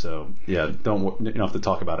happened. So yeah, you don't have to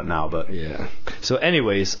talk about it now. But yeah. So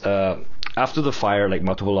anyways, after the fire, like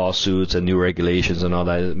multiple lawsuits and new regulations and all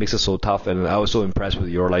that, it makes it so tough. And I was so impressed with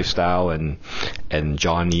your lifestyle and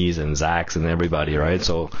Johnny's and Zach's and everybody, right?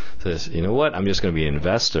 So says, you know what? I'm just going to be an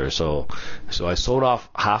investor. So I sold off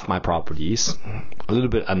half my properties, a little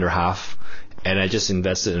bit under half, and I just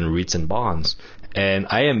invested in REITs and bonds. And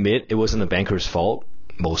I admit it wasn't the banker's fault.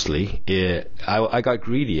 Mostly, I got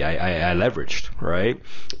greedy. I leveraged, right?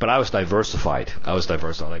 But I was diversified.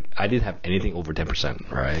 Like I didn't have anything over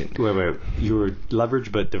 10%, right? Wait. You were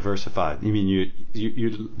leveraged but diversified. You mean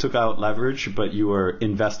you took out leverage, but you were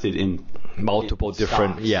invested in multiple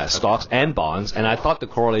different stocks and bonds. And I thought the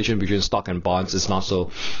correlation between stock and bonds is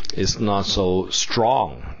not so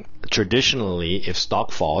strong. Traditionally, if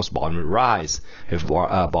stock falls, bond would rise. If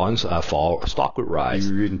bonds fall, stock would rise.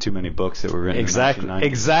 You're reading too many books that were written exactly. in the 1990s.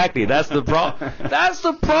 Exactly. That's the problem. That's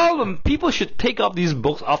the problem. People should take up these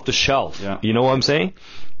books off the shelf. Yeah. You know what I'm saying?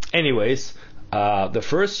 Anyways, the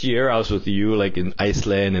first year I was with you, like in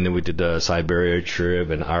Iceland, and then we did the Siberia trip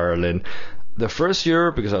in Ireland. The first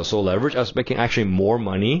year, because I was so leveraged, I was making actually more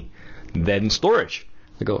money than storage.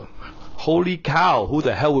 I go, holy cow, who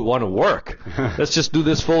the hell would want to work? Let's just do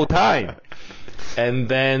this full time. And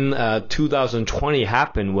then 2020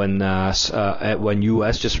 happened when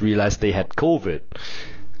US just realized they had COVID.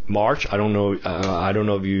 March, I don't know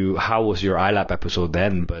if how was your iLab episode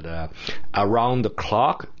then, but around the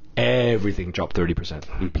clock, everything dropped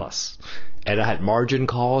 30% plus. And I had margin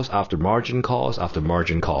calls after margin calls after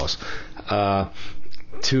margin calls. To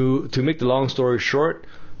make the long story short,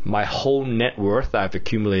 my whole net worth that I've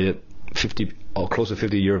accumulated 50 or close to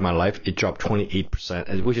 50 years of my life, it dropped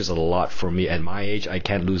 28%, which is a lot for me. At my age, I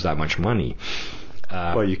can't lose that much money.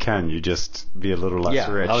 Well, you can. You just be a little less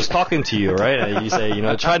rich. I was talking to you, right? And you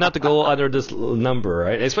say, try not to go under this number,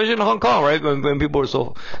 right? Especially in Hong Kong, right? When people are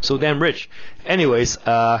so damn rich. Anyways,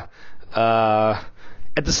 at the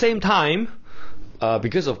same time,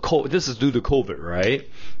 because of COVID, this is due to COVID, right?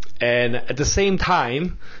 And at the same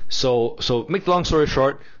time, so make the long story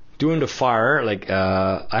short, during the fire, like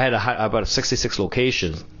I had about 66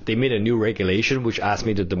 locations. They made a new regulation which asked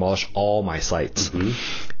me to demolish all my sites. Mm-hmm.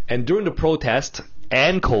 And during the protest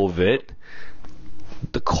and COVID,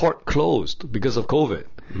 the court closed because of COVID.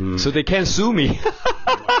 Mm. So they can't sue me.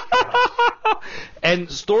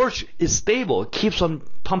 And storage is stable. It keeps on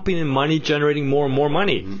pumping in money, generating more and more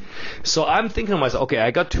money. Mm-hmm. So I'm thinking to myself, okay,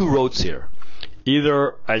 I got 2 roads here.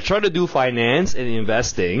 Either I try to do finance and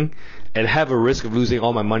investing and have a risk of losing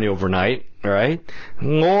all my money overnight, right?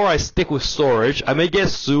 Or I stick with storage. I may get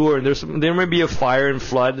sued, and there may be a fire and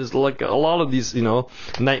flood. There's like a lot of these,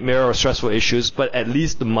 nightmare or stressful issues, but at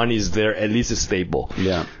least the money is there. At least it's stable.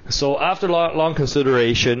 Yeah. So after long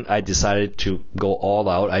consideration, I decided to go all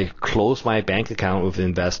out. I closed my bank account with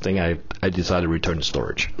investing. I decided to return to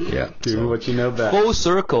storage. Yeah. Do what you know best. Full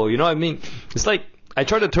circle. You know what I mean? It's like, I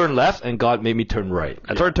tried to turn left, and God made me turn right.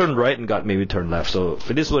 I tried to turn right, and God made me turn left. So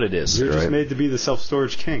it is what it is. You're just made to be the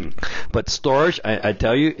self-storage king. But storage, I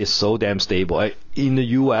tell you, is so damn stable. In the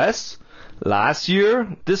U.S., this year,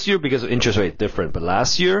 because of interest rate different, but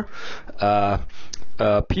last year,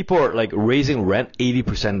 people are like raising rent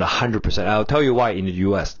 80% to 100%. I'll tell you why in the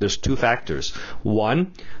U.S. There's two factors.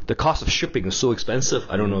 One, the cost of shipping is so expensive.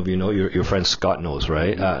 I don't know if you know, your friend Scott knows,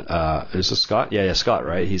 right? Is it Scott? Yeah, Scott,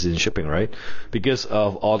 right? He's in shipping, right? Because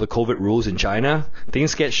of all the COVID rules in China,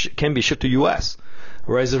 things can be shipped to U.S.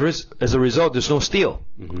 Whereas as a result, there's no steel.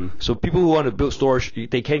 So people who want to build storage,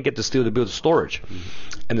 they can't get the steel to build the storage.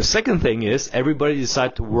 And the second thing is everybody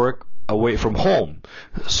decided to work away from home.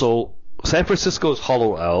 So San Francisco is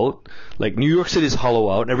hollow out, like New York City is hollow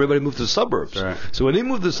out, and everybody moved to the suburbs. Right. So when they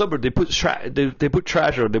move to the suburbs, they put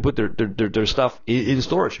trash or they put their stuff in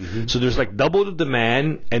storage. So there's like double the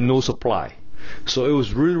demand and no supply. So it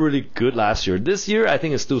was really, really good last year. This year, I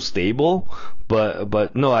think it's still stable,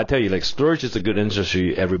 but no, I tell you, like storage is a good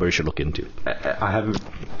industry everybody should look into. I haven't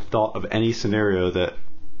thought of any scenario that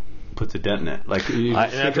puts a dent in it. Like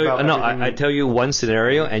I tell you one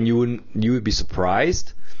scenario, and you would be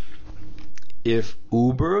surprised if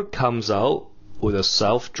Uber comes out with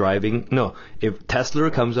a if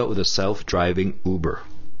Tesla comes out with a self-driving Uber.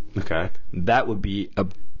 Okay. That would be a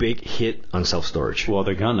big hit on self-storage. Well,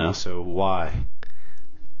 they're gonna, so why?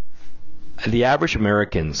 The average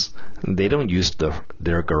Americans, they don't use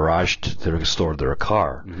their garage to store their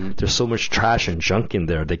car. There's so much trash and junk in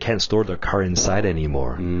there, they can't store their car inside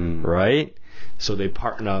anymore, right? So they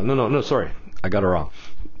park. No, sorry, I got it wrong.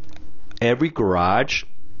 Every garage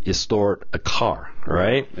is stored a car,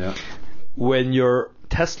 right? Yeah. When your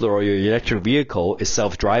Tesla or your electric vehicle is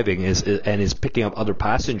self-driving and is picking up other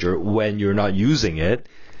passenger when you're not using it,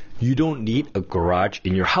 you don't need a garage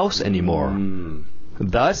in your house anymore.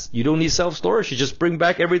 Thus, you don't need self-storage. You just bring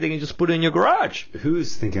back everything and just put it in your garage.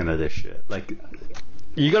 Who's thinking of this shit? Like,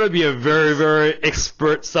 you gotta be a very, very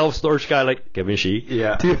expert self-storage guy like Kevin Shee.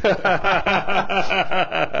 Yeah.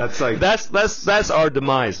 That's our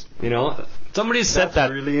demise. You know, somebody said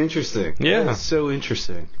that. Really interesting. Yeah. That's so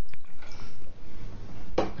interesting.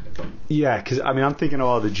 Yeah, because I'm thinking of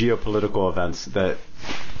all the geopolitical events that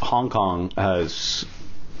Hong Kong has,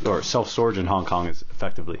 or self-storage in Hong Kong is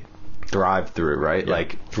effectively thrived through, right? Yeah.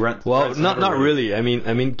 Like rent. Well, not really. I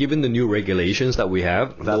mean, given the new regulations that we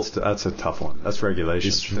have, that's a tough one. That's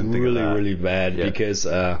regulations. It's really bad because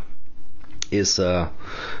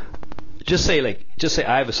just say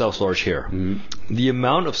I have a self-storage here. The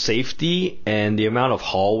amount of safety and the amount of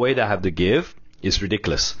hallway that I have to give is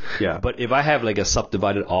ridiculous. Yeah. But if I have like a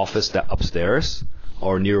subdivided office that upstairs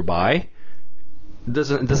or nearby, it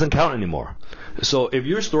doesn't count anymore. So if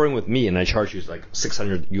you're storing with me and I charge you like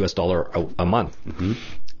 $600 a month,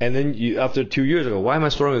 and then you after 2 years ago, why am I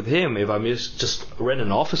storing with him if I'm just rent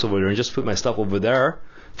an office over there and just put my stuff over there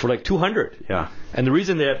for like $200? Yeah. And the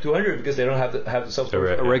reason they have $200 because they don't have the self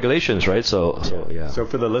regulations, right? So yeah. So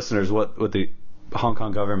for the listeners, what the Hong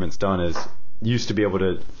Kong government's done is used to be able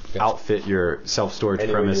to outfit your self-storage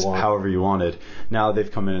premise however you wanted. Now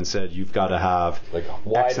they've come in and said you've got to have like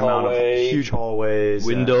X amount of huge hallways,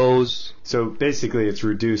 windows. So basically it's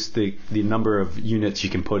reduced the number of units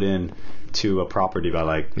you can put in to a property by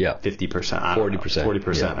like 50%, 40%.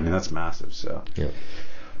 40%. Yeah. I mean, that's massive. So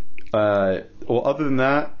well, other than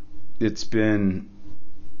that, it's been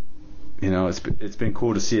it's been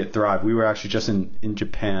cool to see it thrive. We were actually just in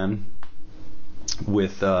Japan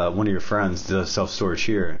with one of your friends, the self-storage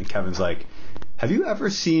here, and Kevin's like, have you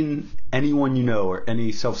ever seen anyone you know or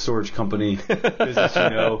any self-storage company business you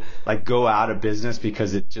know like go out of business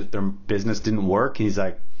because their business didn't work? And he's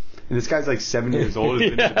like, and this guy's like 70 years old,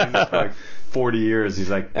 has been in the business for like 40 years. He's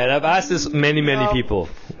like, and I've asked this many people.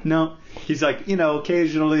 No. He's like,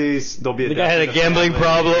 occasionally there'll be the guy had a gambling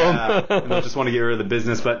problem. Yeah, and they'll just want to get rid of the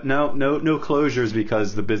business, but no closures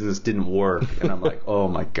because the business didn't work. And I'm like, oh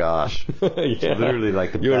my gosh. It's literally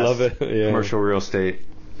like the best love it. Yeah. Commercial real estate.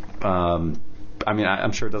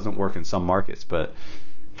 I'm sure it doesn't work in some markets, but.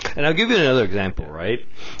 And I'll give you another example, right?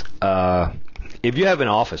 If you have an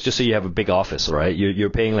office, just say you have a big office, right? You're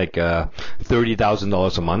paying like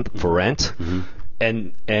 $30,000 a month for rent.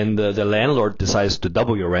 And the landlord decides to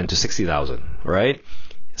double your rent to $60,000, right?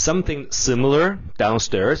 Something similar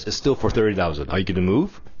downstairs is still for $30,000. Are you going to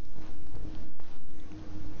move?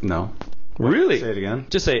 No. Really? Say it again.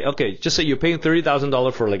 Just say you're paying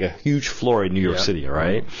 $30,000 for like a huge floor in New York City,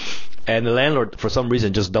 right? And the landlord, for some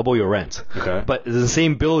reason, just double your rent. Okay. But it's the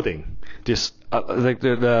same building, just like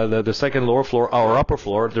the second lower floor or upper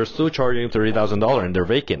floor, they're still charging $30,000 and they're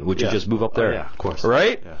vacant. Would you just move up there? Yeah, of course.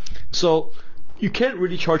 Right? Yeah. So you can't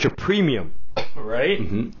really charge a premium, right?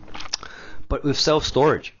 But with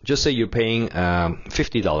self-storage, just say you're paying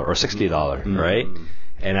 $50 or $60, right?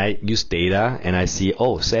 And I use data and I see,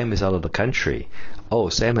 Sam is out of the country.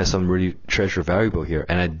 Sam has some really treasure valuable here.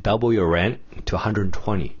 And I double your rent to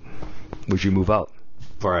 $120. Would you move out?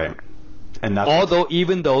 Right. And that's Although,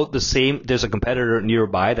 even though there's a competitor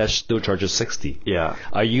nearby that still charges 60. Yeah.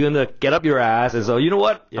 Are you gonna get up your ass and say, you know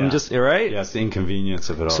what? Yeah. I'm just right. Yeah, it's the inconvenience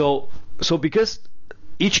of it all. So because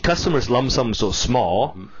each customer's lump sum is so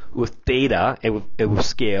small, with data and with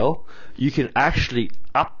scale, you can actually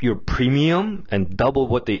up your premium and double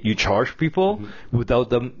what you charge people without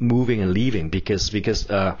them moving and leaving, because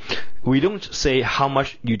we don't say how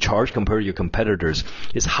much you charge compared to your competitors.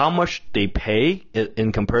 It's how much they pay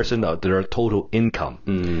in comparison to their total income.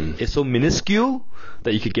 It's so minuscule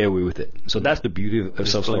that you could get away with it. So that's the beauty of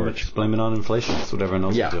self-storage. Blame it on inflation. That's what everyone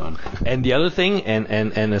else is doing. And the other thing, and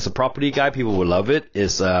as a property guy, people will love it,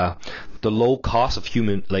 is the low cost of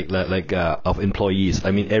of employees.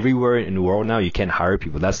 I mean, everywhere in the world now you can't hire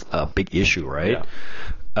people. That's a big issue, right?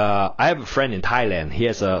 Yeah. I have a friend in Thailand. He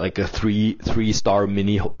has a 3-star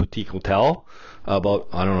mini boutique hotel,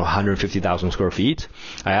 about 150,000 square feet.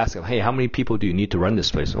 I asked him, hey, how many people do you need to run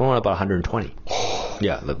this place? Oh, about 120.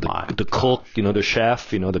 Yeah, the cook, the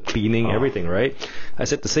chef, the cleaning, everything, right? I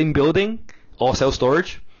said the same building, all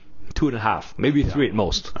self-storage. 2.5, maybe 3 at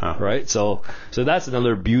most, right? So that's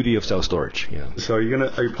another beauty of self-storage. Yeah. So are you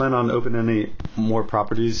planning on opening any more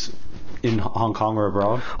properties in Hong Kong or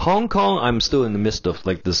abroad? Hong Kong, I'm still in the midst of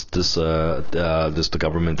the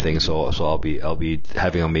government thing. So I'll be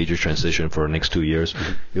having a major transition for the next 2 years.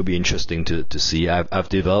 It'll be interesting to see. I've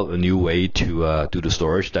developed a new way to do the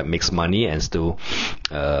storage that makes money and still.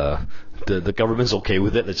 The government's okay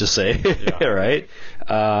with it, let's just say, right?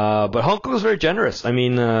 But Hong Kong is very generous. I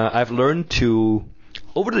mean,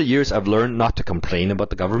 over the years, I've learned not to complain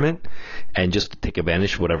about the government and just to take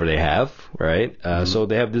advantage of whatever they have, right? So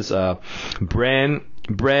they have this brand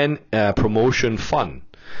promotion fund.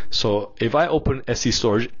 So if I open SC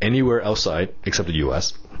Storage anywhere outside except the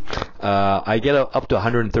U.S., I get up to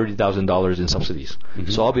 $130,000 in subsidies.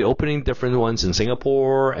 So I'll be opening different ones in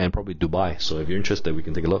Singapore and probably Dubai. So if you're interested, we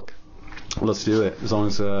can take a look. Let's do it. As long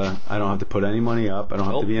as I don't have to put any money up, I don't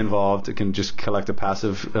have to be involved. I can just collect a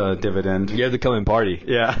passive dividend. You have to come and party.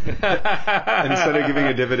 Yeah. And instead of giving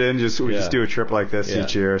a dividend, we just do a trip like this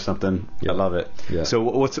each year or something. I love it. Yeah.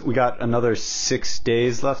 So we got another 6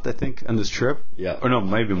 days left, I think, on this trip. Yeah. Or no,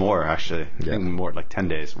 maybe more actually. I think more, like 10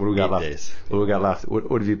 days. What do we got left? 8 days. What do we got left?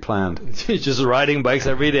 What have you planned? Just riding bikes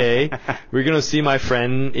every day. We're gonna see my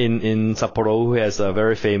friend in Sapporo who has a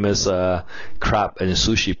very famous crab and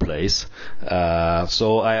sushi place.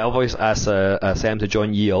 So I always ask Sam to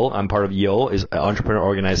join EO. I'm part of EO, is an entrepreneur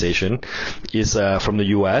organization. Is from the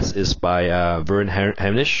US. Is by Vern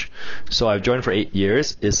Hemnish. So I've joined for 8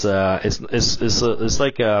 years. It's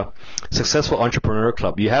like a successful entrepreneur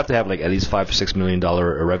club. You have to have like at least $5 or $6 million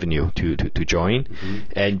revenue to join,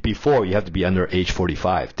 and before you have to be under age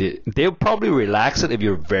 45. They'll probably relax it if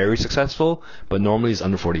you're very successful, but normally it's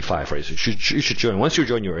under 45, right? So you should join. Once you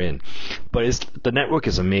join, you're in. But the network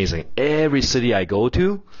is amazing. Every city I go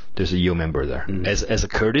to, there's a EO member there. As a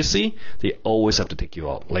courtesy, they always have to take you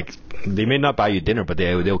out. Like, they may not buy you dinner, but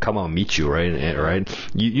they'll come out and meet you, right? Right?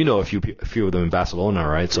 You know a few of them in Barcelona,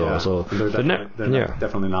 right? So they're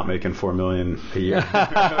definitely not making $4 million a year.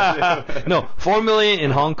 No, $4 million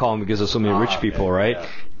in Hong Kong because there's so many rich people, right? Yeah.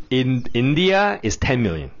 In India, it's 10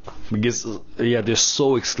 million because they're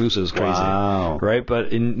so exclusive, it's crazy, right?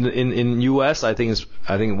 But in US, I think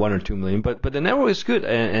 1 or 2 million. But the network is good,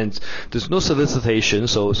 and there's no solicitation,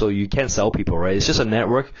 so you can't sell people, right? It's just a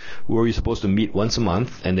network where you're supposed to meet once a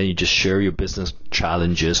month, and then you just share your business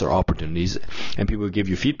challenges or opportunities, and people give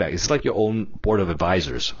you feedback. It's like your own board of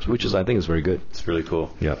advisors, which I think is very good. It's really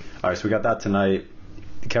cool. Yeah. All right, so we got that tonight.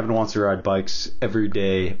 Kevin wants to ride bikes every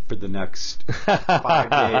day for the next 5 days,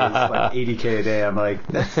 like 80K a day. I'm like,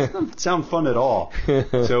 that doesn't sound fun at all.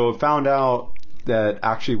 So found out that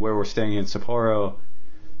actually where we're staying in Sapporo,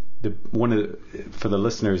 for the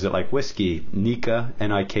listeners that like whiskey, Nikka,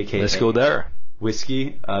 Nikka. Let's go there.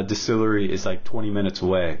 Whiskey distillery is like 20 minutes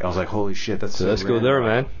away. I was like, holy shit, that's so let's go there,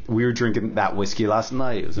 man. We were drinking that whiskey last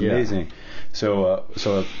night. It was amazing. So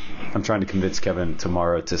I'm trying to convince Kevin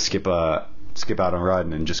tomorrow to skip out on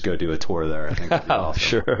riding and just go do a tour there. I think that'd be awesome.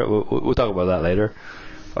 Sure. We'll talk about that later.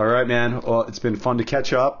 All right, man. Well, it's been fun to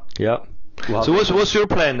catch up. Yep. So what's your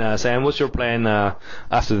plan, Sam? What's your plan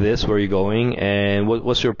after this? Where are you going? And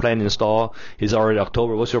what's your plan in stall? It's already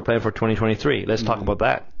October. What's your plan for 2023? Let's talk about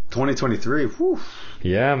that. 2023. Whew.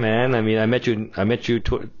 Yeah, man. I mean, I met you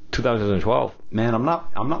 2012. Man, I'm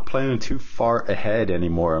not planning too far ahead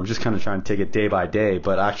anymore. I'm just kind of trying to take it day by day.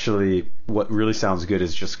 But actually, what really sounds good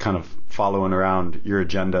is just kind of following around your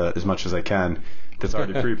agenda as much as I can. That's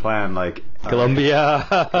already pre-planned, like Colombia,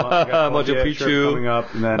 Machu Picchu coming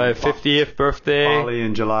up, and then 50th birthday, Bali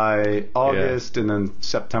in July, August, and then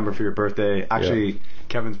September for your birthday. Actually,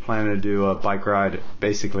 Kevin's planning to do a bike ride,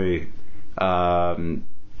 basically the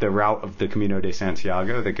route of the Camino de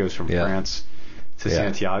Santiago that goes from France to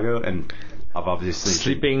Santiago, and I've obviously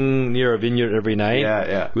sleeping near a vineyard every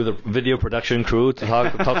night. With a video production crew to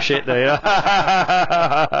talk shit.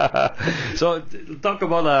 So talk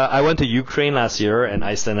about. I went to Ukraine last year and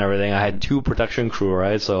Iceland and everything. I had 2 production crew,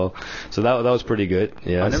 right? So that was pretty good.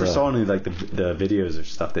 Yeah. I never saw any like the videos or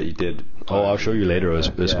stuff that you did. Oh, I'll show you later.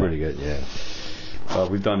 It was pretty good. Yeah.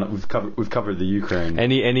 We've covered the Ukraine.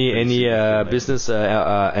 Any business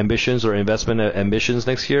ambitions or investment ambitions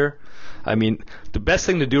next year? I mean, the best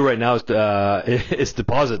thing to do right now is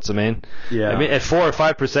deposits, man. Yeah. I mean, at 4 or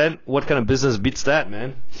 5%, what kind of business beats that,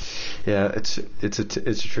 man? Yeah, it's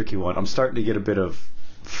a tricky one. I'm starting to get a bit of.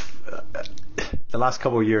 The last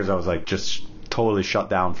couple of years, I was like just totally shut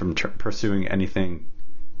down from pursuing anything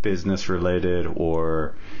business related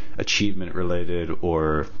or achievement related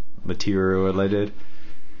or material related.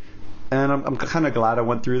 And I'm kind of glad I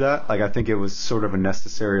went through that. Like, I think it was sort of a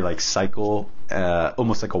necessary like cycle,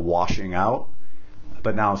 almost like a washing out.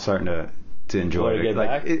 But now I'm starting to enjoy it.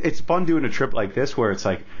 Like, it's fun doing a trip like this where it's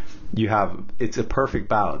like it's a perfect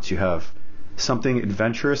balance. You have something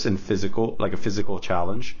adventurous and physical, like a physical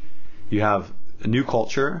challenge. You have a new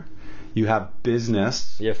culture. You have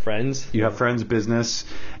business. You have friends. You have friends, business,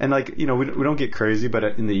 and like we don't get crazy, but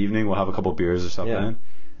in the evening we'll have a couple beers or something. Yeah.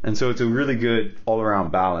 And so it's a really good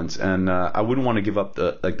all-around balance, and I wouldn't want to give up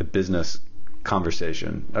the business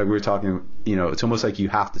conversation. Like we were talking, it's almost like you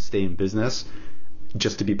have to stay in business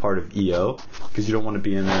just to be part of EO, because you don't want to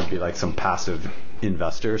be in there and be like some passive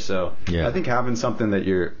investor. So I think having something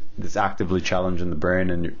that's actively challenging the brain,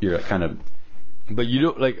 and you're kind of. But you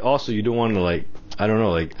don't you don't want to I don't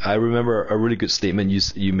know, I remember a really good statement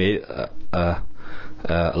you made a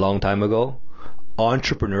long time ago.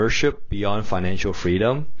 Entrepreneurship beyond financial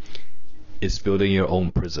freedom is building your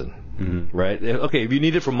own prison, right? Okay, if you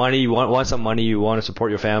need it for money, you want some money, you want to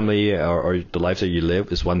support your family or the life that you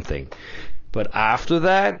live, is one thing. But after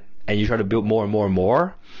that, and you try to build more and more and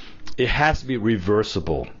more, it has to be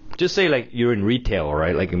reversible. Just say you're in retail,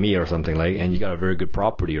 right? Like me or something, and you got a very good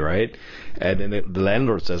property, right? And then the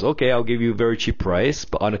landlord says, okay, I'll give you a very cheap price,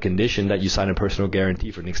 but on a condition that you sign a personal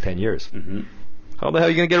guarantee for the next 10 years. Mm-hmm. How the hell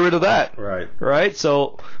are you going to get rid of that? Right?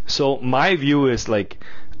 So my view is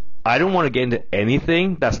I don't want to get into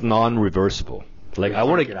anything that's non-reversible. I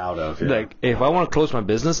want to get out of. If I want to close my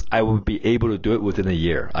business, I would be able to do it within a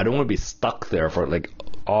year. I don't want to be stuck there for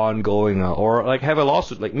ongoing or have a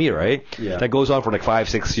lawsuit like me, right? Yeah. That goes on for 5,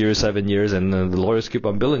 6 years, 7 years, and the lawyers keep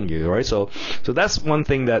on billing you, right? So that's one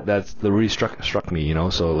thing that really struck me,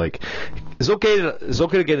 So it's okay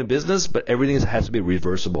to get in business, but everything has to be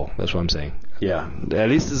reversible. That's what I'm saying. Yeah. At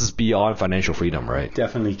least this is beyond financial freedom, right?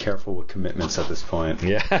 Definitely careful with commitments at this point.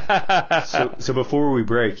 Yeah. So before we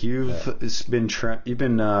break, you've been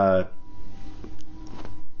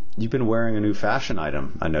wearing a new fashion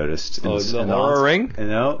item, I noticed. The Aura ring?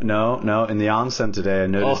 No. In the onsen today, I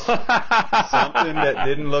noticed something that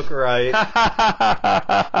didn't look right.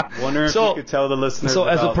 Wondering if you could tell the listeners. So,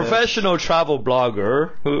 as a about professional travel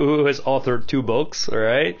blogger who has authored 2 books, all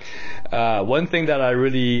right, one thing that I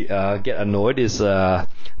really get annoyed is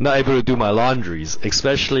not able to do my laundries.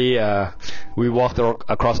 Especially, we walked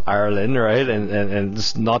across Ireland, right, and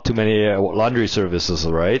there's not too many laundry services,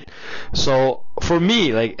 right? So, for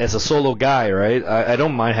me, as a solo guy, right, I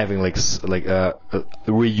don't mind having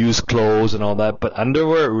reused clothes and all that, but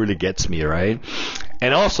underwear really gets me, right?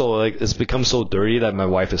 And also, it's become so dirty that my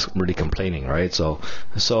wife is really complaining, right? So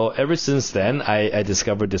ever since then, I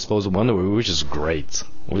discovered disposable underwear, which is great.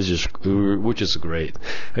 Which is great.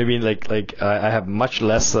 I mean, I have much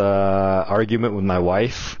less argument with my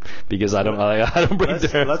wife because I don't bring.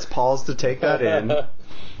 Let's pause to take that in.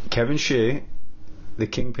 Kevin Shee, the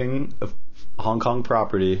kingpin of Hong Kong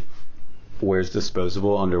property, wears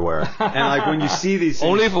disposable underwear. And when you see these things,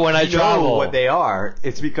 only for when I travel. Know what they are.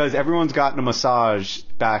 It's because everyone's gotten a massage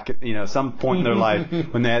back at some point in their life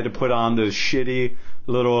when they had to put on those shitty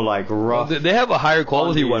little rough. They have a higher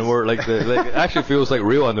quality one where it actually feels like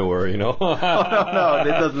real underwear, Oh, no,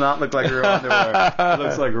 it does not look like real underwear. It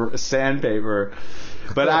looks like sandpaper.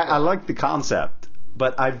 But I like the concept.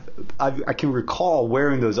 But I can recall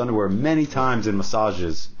wearing those underwear many times in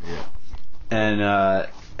massages. Yeah. And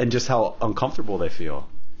and just how uncomfortable they feel.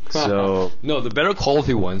 So No, the better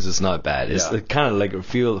quality ones is not bad. It's kind of like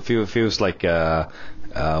feels like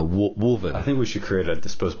woven. I think we should create a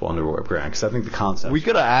disposable underwear brand because I think the concept. We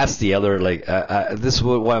gotta ask the other this is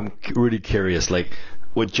what I'm really curious. Like,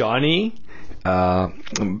 would Johnny buy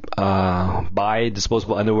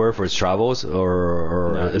disposable underwear for his travels,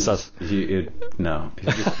 or no, is that no? He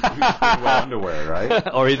just wear underwear,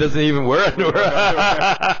 right? or he doesn't even wear underwear?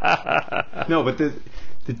 No, but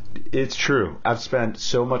it's true. I've spent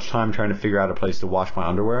so much time trying to figure out a place to wash my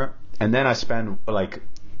underwear, and then I spend like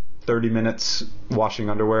 30 minutes washing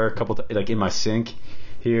underwear, like in my sink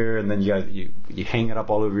here, and then you hang it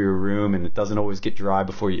up all over your room, and it doesn't always get dry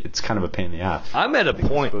before you. It's kind of a pain in the ass. I'm at a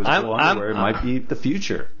point. Underwear might be the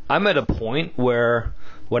future. I'm at a point where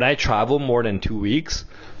when I travel more than 2 weeks,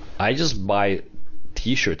 I just buy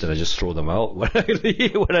T-shirts and I just throw them out when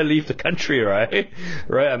I leave the country, right?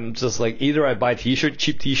 I'm just like, either I buy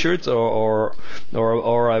cheap T-shirts, or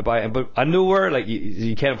I buy, but underwear, like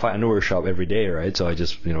you can't find underwear shop every day, right? So I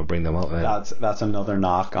just bring them out. That's another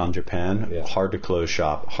knock on Japan. Yeah. Hard to close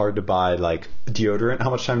shop, hard to buy like deodorant.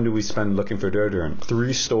 How much time do we spend looking for deodorant?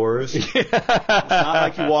 3 stores. It's not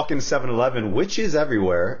like you walk in 7-Eleven, which is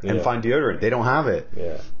everywhere, and find deodorant. They don't have it.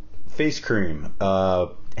 Yeah. Face cream.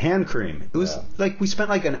 Hand cream. It was like we spent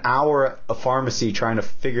like an hour at a pharmacy trying to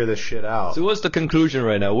figure this shit out. So what's the conclusion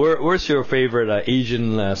right now? Where's your favorite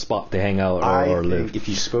Asian spot to hang out or live? If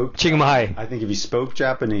you spoke Chiang Mai. I think if you spoke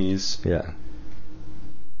Japanese,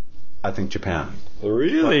 I think Japan.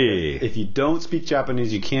 Really? But if you don't speak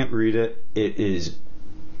Japanese, you can't read it. It is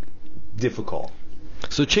difficult.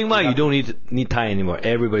 So Chiang Mai, you don't need Thai anymore.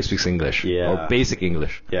 Everybody speaks English. Or basic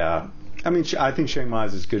English. Yeah. I mean, I think Chiang Mai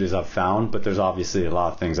is as good as I've found, but there's obviously a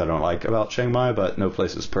lot of things I don't like about Chiang Mai, but no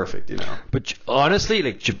place is perfect, But honestly,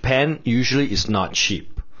 like Japan usually is not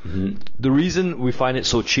cheap. Mm-hmm. The reason we find it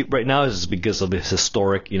so cheap right now is because of its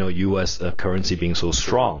historic, U.S. Currency being so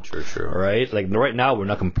strong. True. Right? Like right now we're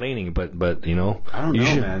not complaining, but I don't know,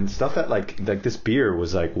 man. Stuff that like this beer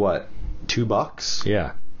was like what, $2?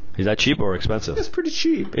 Yeah. Is that cheap or expensive? It's pretty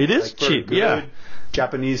cheap. It is cheap. Yeah.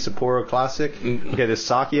 Japanese Sapporo Classic. Okay, this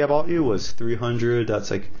sake I bought you was $300. That's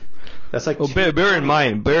like. Well, bear in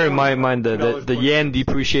mind the yen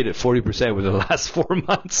depreciated 40% within the last 4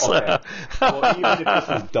 months. Okay. Well, even if this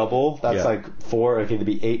was double, that's like it'd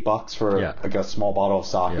be $8 for like a small bottle of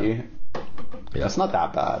sake. Yeah. That's not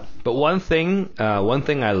that bad. But one thing I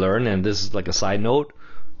learned, and this is like a side note,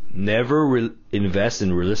 never invest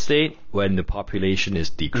in real estate when the population is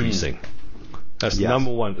decreasing. That's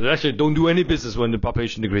number one. Actually, don't do any business when the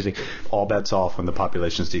population is decreasing. All bets off when the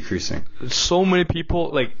population is decreasing. So many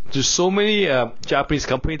people, there's so many Japanese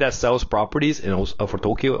company that sells properties for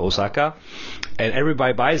Tokyo, Osaka, and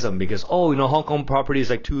everybody buys them because Hong Kong property is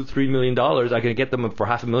like $2-3 million. I can get them for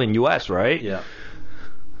 $500,000 US, right? Yeah.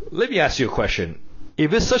 Let me ask you a question.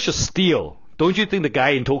 If it's such a steal, don't you think the guy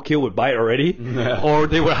in Tokyo would buy it already? Yeah. Or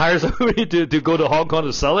they would hire somebody to go to Hong Kong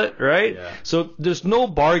to sell it, right? Yeah. So there's no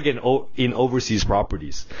bargain in overseas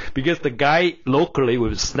properties because the guy locally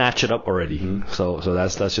would snatch it up already. Mm-hmm. So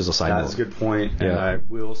that's just a side note. That's a good point. Yeah. And I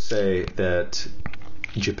will say that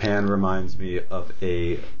Japan reminds me of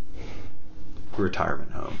a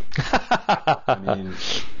retirement home. I mean,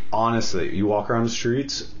 honestly, you walk around the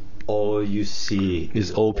streets, all you see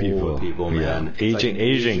is old people, man. Yeah.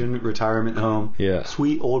 Aging retirement home. Yeah.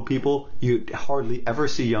 Sweet old people. You hardly ever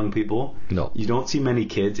see young people. No. You don't see many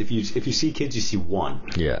kids. If you see kids, you see one.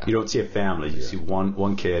 Yeah. You don't see a family. You see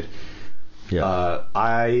one kid. Yeah.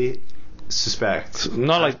 I suspect,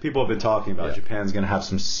 not like people have been talking about, Japan's going to have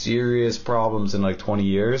some serious problems in like 20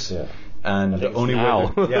 years. Yeah. And the only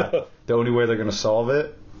way they're going to solve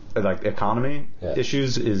it, like economy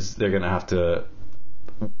issues, is they're going to have to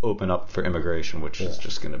open up for immigration, which is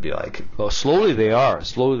just going to be like... Well, slowly they are.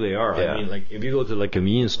 Yeah. I mean, like, if you go to like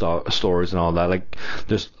convenience stores and all that, like,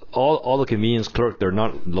 there's all the convenience clerks, they're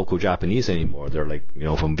not local Japanese anymore. They're like,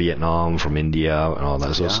 from Vietnam, from India, and all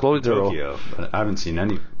that. So slowly they're... Tokyo, but I haven't seen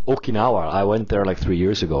any... Okinawa, I went there like 3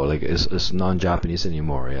 years ago. Like, it's non-Japanese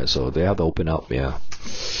anymore. Yeah, so they have to open up. Yeah.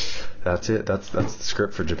 That's it. That's the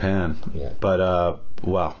script for Japan. Yeah. But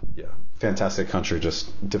wow, yeah. Fantastic country,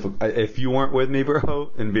 just difficult. If you weren't with me,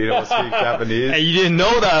 bro, and being able to speak Japanese, and you didn't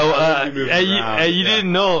know that, and you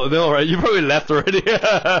didn't know, right? You probably left already.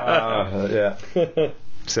 Yeah.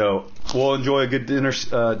 So we'll enjoy a good dinner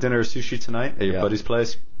sushi tonight at your buddy's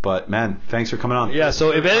place. But man, thanks for coming on. Yeah,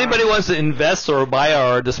 so if anybody wants to invest or buy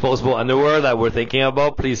our disposable underwear that we're thinking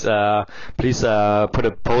about, please put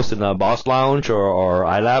a post in the Boss Lounge or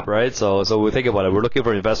iLab, right? So we're thinking about it. We're looking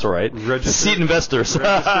for an investor, right? Seed investors.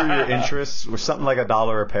 Register your interests. We're something like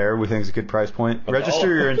 $1 a pair. We think is a good price point. Register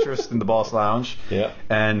your interest in the Boss Lounge. Yeah.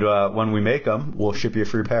 And when we make them, we'll ship you a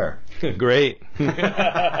free pair. Great.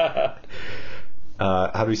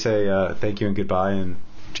 How do we say thank you and goodbye in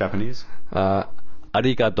Japanese?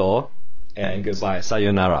 Arigato and goodbye.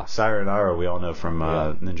 Sayonara. Sayonara, we all know from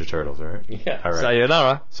Ninja Turtles, right? Yeah. All right.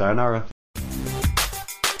 Sayonara. Sayonara.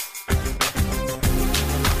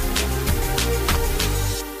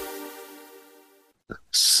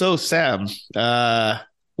 So, Sam,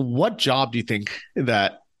 what job do you think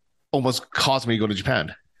that almost caused me to go to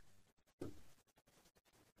Japan?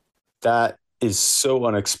 That is so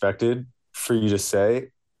unexpected for you to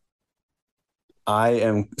say. I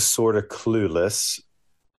am sort of clueless.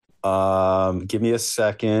 Give me a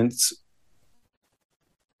second.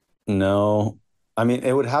 No. I mean,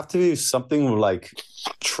 it would have to be something like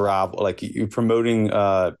travel, like you promoting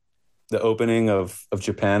the opening of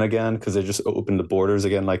Japan again, because they just opened the borders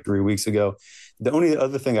again like 3 weeks ago. The only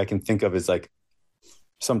other thing I can think of is like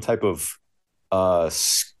some type of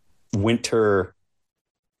winter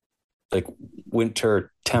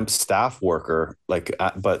temp staff worker,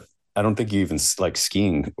 but I don't think you even like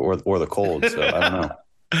skiing or the cold. So I don't know.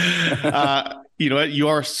 You know what? You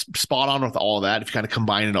are spot on with all that. If you kind of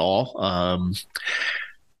combine it all,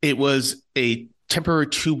 it was a temporary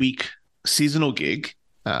 2-week seasonal gig,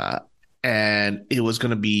 and it was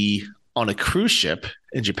going to be on a cruise ship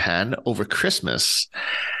in Japan over Christmas.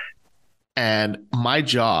 And my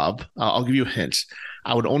job, I'll give you a hint.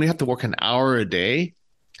 I would only have to work an hour a day,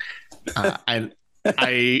 and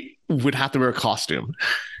I would have to wear a costume.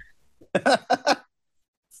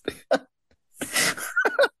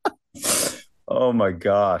 Oh my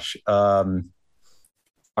gosh. Are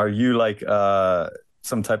you like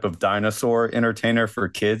some type of dinosaur entertainer for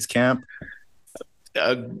kids camp?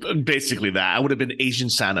 Basically that. I would have been Asian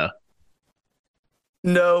Santa.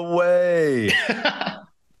 No way.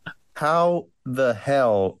 How the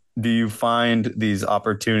hell do you find these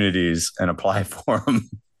opportunities and apply for them?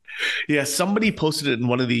 Yeah, somebody posted it in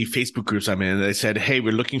one of the Facebook groups I'm in. They said, "Hey,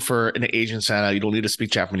 we're looking for an Asian Santa. You don't need to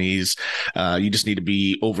speak Japanese. You just need to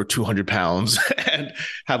be over 200 pounds and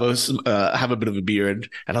have a bit of a beard."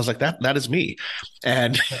 And I was like, "That is me."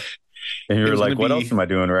 And you're like, "What else am I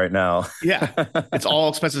doing right now?" Yeah, it's all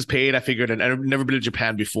expenses paid. I figured, and I've never been to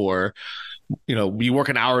Japan before. You know, we work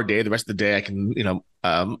an hour a day. The rest of the day, I can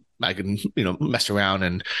mess around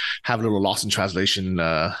and have a little lost in translation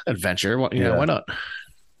adventure. Why not?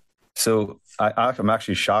 So I'm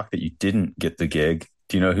actually shocked that you didn't get the gig.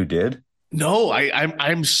 Do you know who did? No,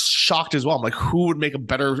 I'm shocked as well. I'm like, who would make a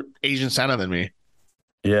better Asian Santa than me?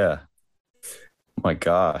 Yeah. Oh my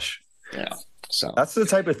gosh. Yeah. So that's the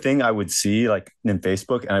type of thing I would see like in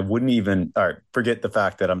Facebook, and I wouldn't even forget the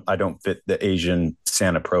fact that I don't fit the Asian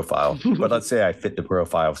Santa profile. But let's say I fit the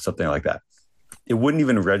profile of something like that. It wouldn't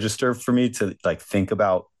even register for me to like think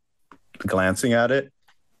about glancing at it.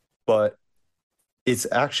 But it's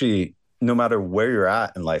actually, no matter where you're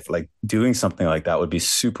at in life, like doing something like that would be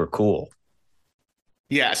super cool.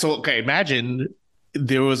 Yeah. So, okay, imagine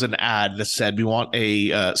there was an ad that said we want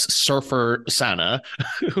a surfer Santa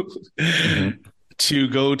to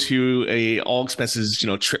go to a all expenses,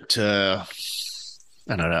 trip to,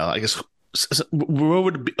 I don't know, I guess, where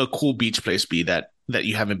would a cool beach place be that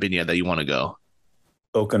you haven't been yet that you want to go?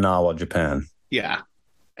 Okinawa, Japan. Yeah.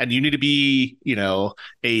 And you need to be,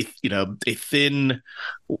 a thin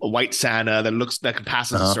white Santa that can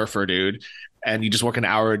pass as a surfer, dude. And you just work an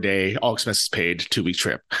hour a day, all expenses paid, 2-week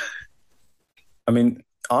trip. I mean,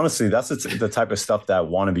 honestly, that's the type of stuff that I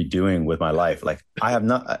want to be doing with my life. Like I have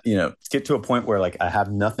not, get to a point where like I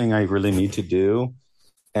have nothing I really need to do.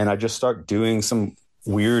 And I just start doing some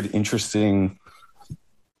weird, interesting,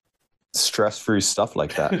 stress-free stuff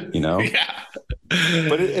like that, Yeah.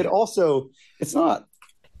 But it also, it's not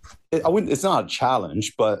a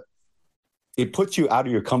challenge, but it puts you out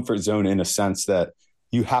of your comfort zone in a sense that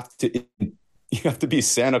you have to be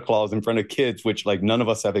Santa Claus in front of kids, which like none of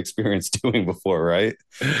us have experience doing before, right?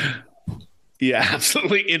 Yeah,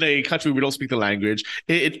 absolutely. In a country we don't speak the language,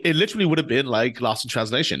 it literally would have been like Lost in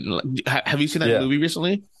Translation. Have you seen that movie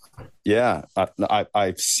recently? Yeah,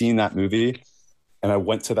 I've seen that movie, and I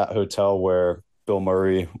went to that hotel where Bill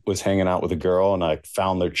Murray was hanging out with a girl, and I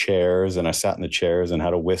found their chairs, and I sat in the chairs and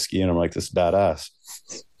had a whiskey, and I'm like, this is badass.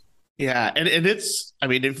 Yeah, and it's, I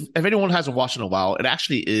mean, if anyone hasn't watched in a while, it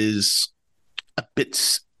actually is a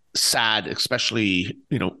bit sad, especially,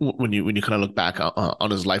 when you kind of look back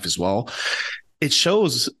on his life as well. It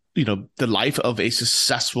shows, the life of a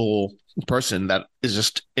successful person that is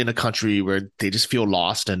just in a country where they just feel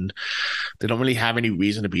lost and they don't really have any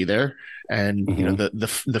reason to be there. And,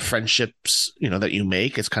 the friendships, that you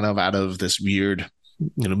make, it's kind of out of this weird,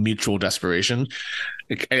 mutual desperation.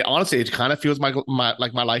 Honestly, it kind of feels like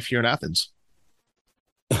my life here in Athens.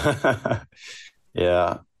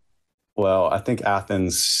 Yeah. Well, I think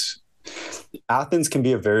Athens can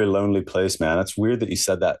be a very lonely place, man. It's weird that you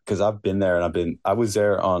said that because I've been there and I was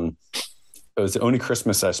there it was the only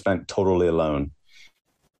Christmas I spent totally alone.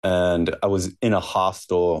 And I was in a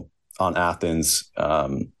hostel on Athens.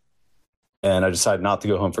 And I decided not to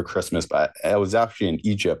go home for Christmas, but I was actually in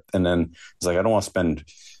Egypt. And then I was like, I don't want to spend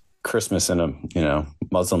Christmas in a,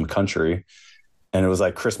 Muslim country. And it was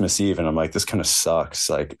like Christmas Eve. And I'm like, this kind of sucks.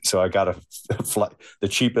 Like, so I got a flight, the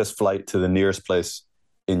cheapest flight to the nearest place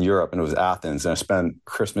in Europe. And it was Athens. And I spent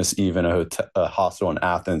Christmas Eve in a hostel in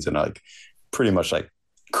Athens. And I pretty much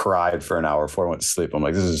cried for an hour before I went to sleep. I'm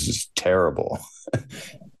like, this is just terrible.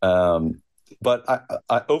 But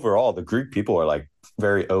I overall, the Greek people are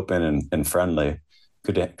very open and friendly,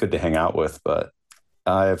 good to hang out with. But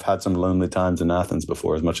I've had some lonely times in Athens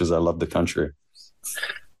before, as much as I love the country.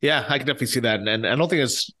 Yeah, I can definitely see that. And I don't think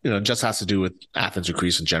it's, just has to do with Athens or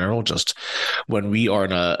Greece in general. Just when we are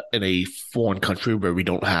in a foreign country where we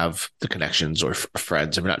don't have the connections or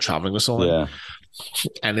friends and we're not traveling with someone. Yeah.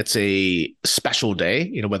 And it's a special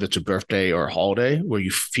day, whether it's a birthday or a holiday where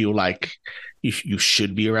you feel like you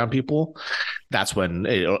should be around people. That's when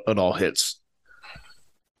it all hits.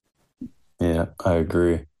 Yeah, I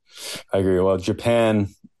agree. Well, Japan,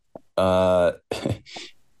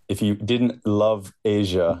 if you didn't love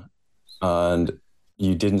Asia and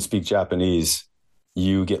you didn't speak Japanese,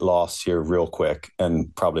 you get lost here real quick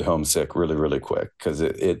and probably homesick really, really quick because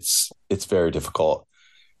it's very difficult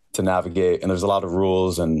to navigate, and there's a lot of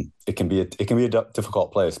rules, and it can be a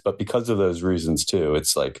difficult place. But because of those reasons too,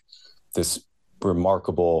 it's like this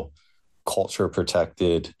remarkable culture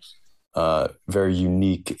protected, very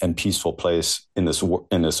unique and peaceful place in this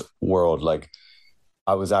world. Like,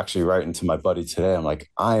 I was actually writing to my buddy today. I'm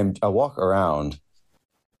like, I walk around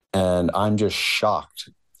and I'm just shocked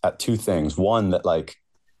at two things. One, that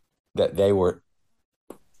they were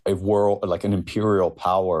a world, like an imperial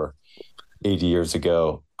power 80 years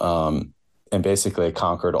ago, and basically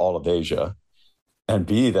conquered all of Asia. And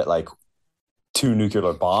B, that 2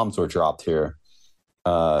 nuclear bombs were dropped here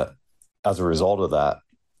as a result of that.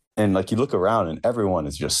 And you look around and everyone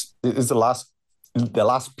is the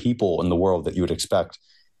last people in the world that you would expect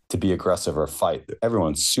to be aggressive or fight.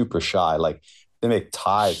 Everyone's super shy. They make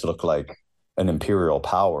Thais look like an imperial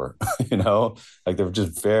power, they're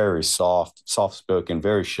just very soft-spoken,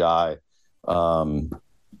 very shy.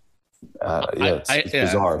 It's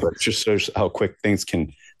bizarre, but it just shows how quick things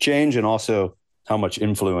can change, and also how much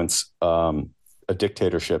influence a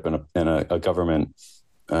dictatorship and a government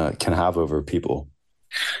can have over people.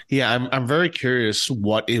 Yeah, I'm very curious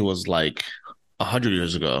what it was like 100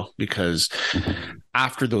 years ago, because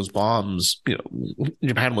after those bombs,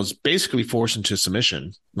 Japan was basically forced into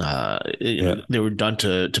submission. They were done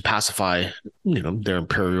to pacify, their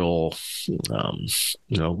imperial,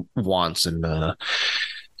 wants and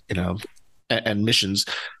and missions.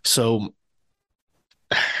 So,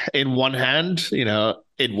 in one hand,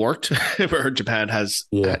 it worked, where Japan has,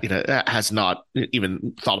 has not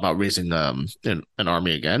even thought about raising an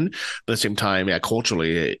army again. But at the same time,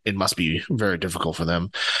 culturally, it must be very difficult for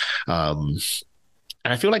them. And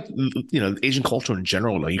I feel like, Asian culture in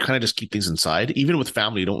general, you kind of just keep things inside. Even with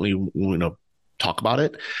family, you don't really, talk about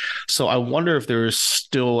it. So I wonder if there's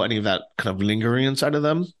still any of that kind of lingering inside of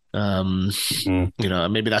them.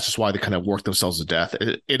 Maybe that's just why they kind of work themselves to death.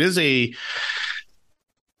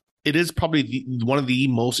 It is probably one of the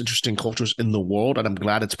most interesting cultures in the world, and I'm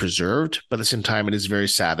glad it's preserved. But at the same time, it is very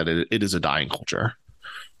sad that it is a dying culture.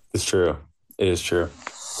 It's true. It is true.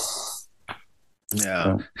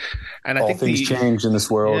 Yeah, and I all think things change in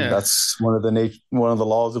this world. Yeah. That's one of the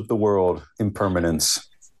laws of the world: impermanence.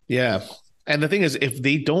 Yeah, and the thing is, if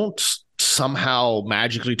they don't somehow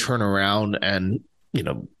magically turn around and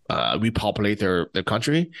repopulate their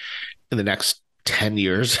country in the next 10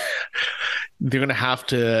 years, they're going to have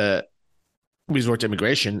to resort to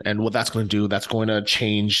immigration. And what that's going to do, that's going to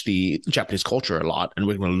change the Japanese culture a lot. And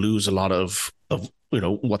we're going to lose a lot of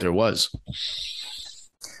what there was.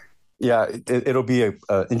 Yeah, it'll be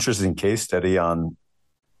an interesting case study on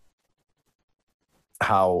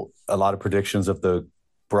how a lot of predictions of the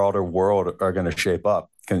broader world are going to shape up.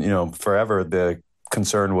 Forever the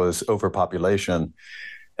concern was overpopulation.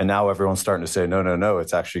 And now everyone's starting to say, no,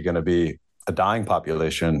 it's actually going to be a dying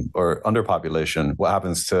population or underpopulation. What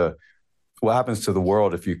happens to the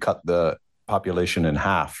world if you cut the population in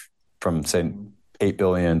half from, say, 8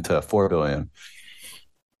 billion to 4 billion?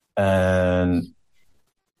 And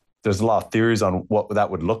there's a lot of theories on what that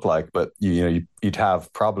would look like, but you'd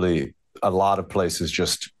have probably a lot of places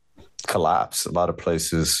just collapse, a lot of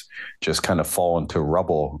places just kind of fall into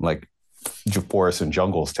rubble, like forests and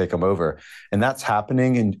jungles take them over. And that's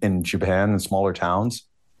happening in Japan and smaller towns,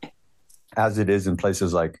 as it is in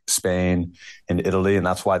places like Spain and Italy. And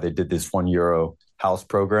that's why they did this €1 house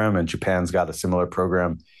program. And Japan's got a similar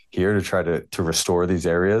program here to try to restore these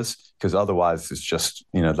areas, because otherwise it's just,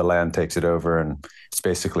 the land takes it over and it's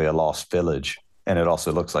basically a lost village. And it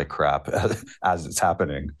also looks like crap as it's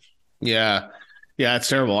happening. Yeah. Yeah, it's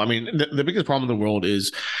terrible. I mean, the biggest problem in the world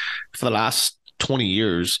is for the last 20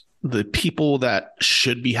 years, the people that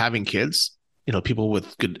should be having kids, people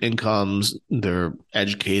with good incomes, they're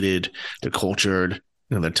educated, they're cultured,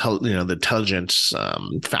 the intelligent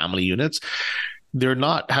family units, they're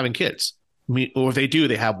not having kids. I mean, or if they do,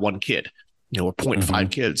 they have one kid, or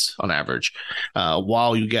 0.5 kids on average,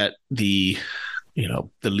 while you get the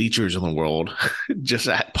leechers in the world just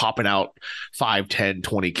popping out 5, 10,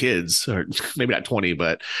 20 kids, or maybe not 20,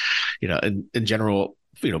 but, in general,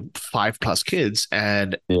 5+ kids.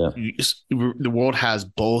 And the world has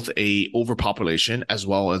both a overpopulation as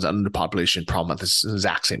well as an underpopulation problem at the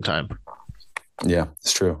exact same time. Yeah,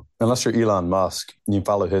 it's true. Unless you're Elon Musk, you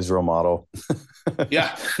follow his role model.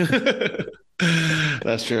 Yeah.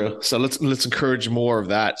 That's true. So let's encourage more of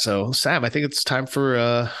that. So Sam, I think it's time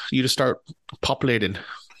for you to start populating.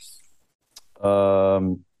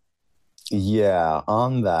 Yeah,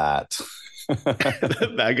 on that.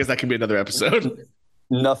 I guess that can be another episode.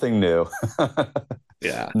 Nothing new.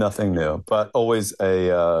 Yeah. Nothing new, but always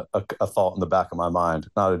a thought in the back of my mind.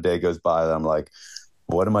 Not a day goes by that I'm like,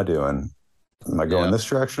 what am I doing? Am I going this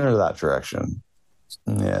direction or that direction?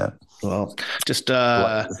 Yeah. Well, just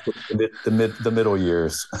the middle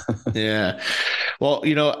years. Yeah. Well,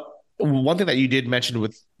 one thing that you did mention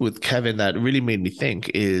with Kevin that really made me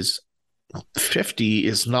think is 50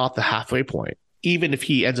 is not the halfway point. Even if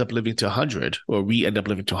he ends up living to 100, or we end up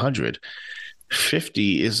living to 100,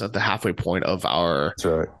 50 is at the halfway point of our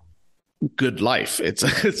good life.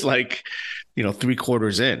 It's like,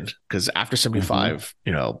 3/4 in, because after 75,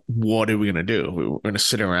 what are we going to do? We're going to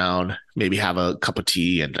sit around, maybe have a cup of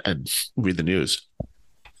tea and read the news.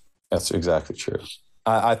 That's exactly true.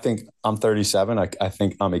 I think I'm 37. I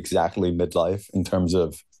think I'm exactly midlife in terms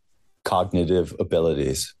of cognitive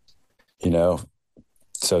abilities,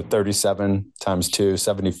 so 37 times 2,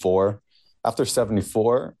 74. After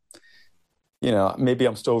 74, maybe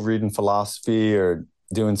I'm still reading philosophy or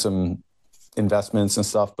doing some investments and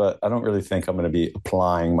stuff, but I don't really think I'm going to be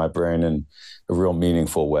applying my brain in a real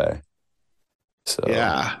meaningful way. So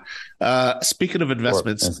yeah. Speaking of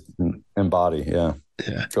investments and body, yeah.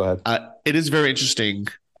 Go ahead. It is very interesting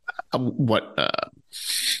what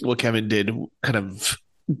Kevin did, kind of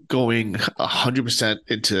going 100%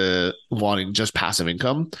 into wanting just passive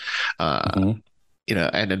income, and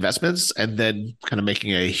investments, and then kind of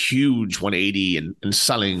making a huge 180 and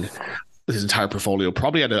selling his entire portfolio,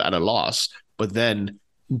 probably at a loss, but then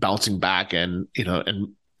bouncing back and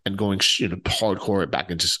going hardcore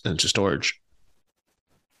back into storage.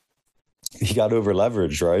 He got over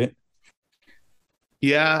leveraged, right?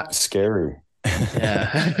 Yeah, scary.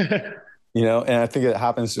 Yeah. And I think it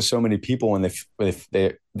happens to so many people when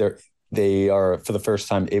they are for the first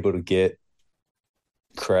time able to get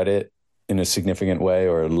credit in a significant way,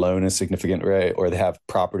 or a loan in a significant way, or they have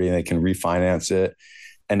property and they can refinance it,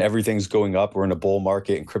 and everything's going up. We're in a bull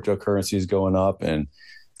market and cryptocurrency is going up and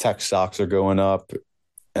tech stocks are going up,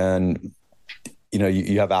 and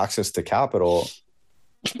you have access to capital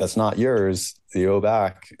that's not yours, you owe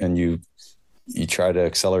back, and you try to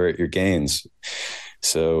accelerate your gains.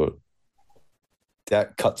 So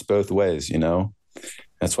that cuts both ways,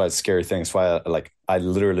 That's why it's a scary thing. That's why I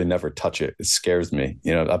literally never touch it. It scares me.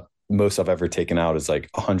 Most I've ever taken out is like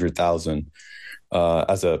 100,000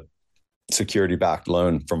 as a security-backed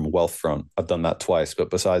loan from Wealthfront. I've done that twice, but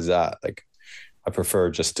besides that, I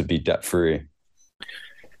prefer just to be debt-free.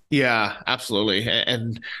 Yeah, absolutely.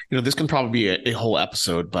 And this can probably be a whole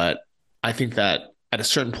episode, but I think that at a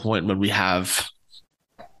certain point when we have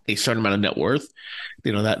a certain amount of net worth,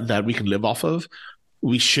 that we can live off of,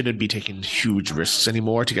 we shouldn't be taking huge risks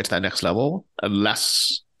anymore to get to that next level,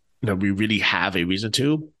 unless we really have a reason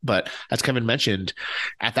to. But as Kevin mentioned,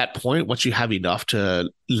 at that point, once you have enough to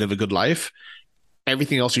live a good life,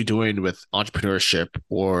 everything else you're doing with entrepreneurship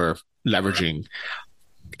or leveraging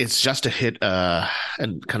it's just a hit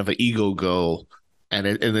and kind of an ego goal, and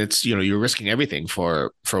it's you're risking everything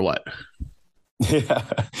for what? Yeah.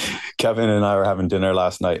 Kevin and I were having dinner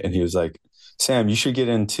last night and he was like, Sam, you should get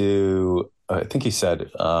into, I think he said,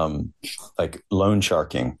 like loan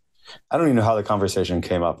sharking. I don't even know how the conversation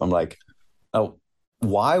came up. I'm like, oh,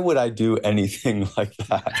 why would I do anything like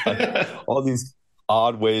that? Like, all these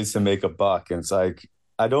odd ways to make a buck. And it's like,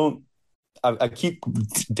 I keep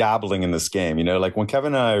dabbling in this game, like when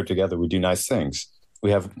Kevin and I are together, we do nice things. We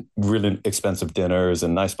have really expensive dinners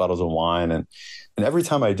and nice bottles of wine. And every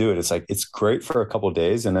time I do it, it's like, it's great for a couple of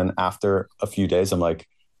days. And then after a few days, I'm like,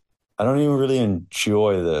 I don't even really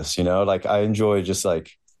enjoy this, like I enjoy just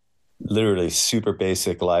like literally super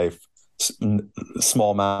basic life,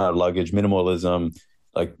 small amount of luggage, minimalism,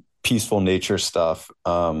 like peaceful nature stuff.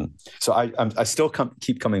 So I still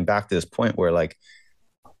keep coming back to this point where like,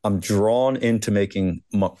 I'm drawn into making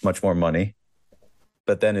much more money.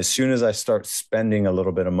 But then as soon as I start spending a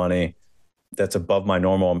little bit of money that's above my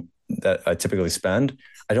normal that I typically spend,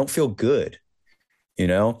 I don't feel good.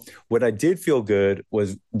 What I did feel good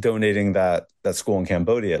was donating that school in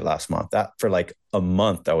Cambodia last month. That for like a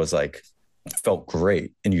month, I was like, felt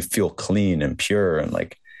great. And you feel clean and pure and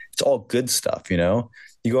like, it's all good stuff, You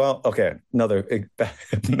go out. Okay. Another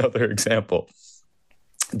example.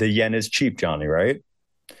 The yen is cheap, Johnny, right?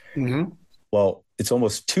 Mm-hmm. Well, it's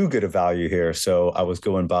almost too good a value here. So I was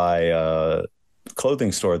going by a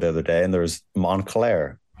clothing store the other day and there's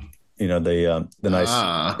Montclair, the nice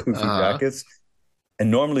poofy jackets. And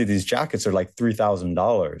normally these jackets are like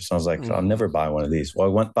 $3,000. I was like, I'll never buy one of these. Well,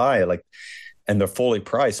 I went by and they're fully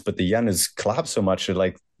priced, but the yen has collapsed so much that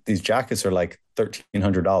like these jackets are like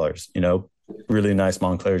 $1,300, really nice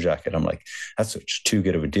Montclair jacket. I'm like, that's too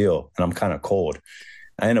good of a deal. And I'm kind of cold.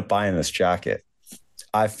 I ended up buying this jacket.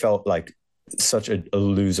 I felt like such a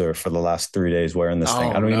loser for the last 3 days wearing this thing.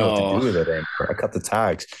 I don't even know what to do with it anymore. I cut the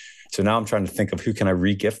tags. So now I'm trying to think of who can I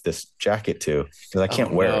re-gift this jacket to because I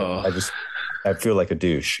can't wear it. I feel like a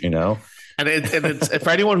douche, And it's for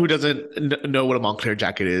anyone who doesn't know what a Montclair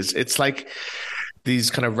jacket is, it's like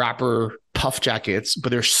these kind of wrapper puff jackets,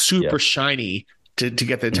 but they're super shiny to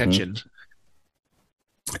get the attention.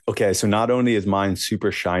 Mm-hmm. Okay, so not only is mine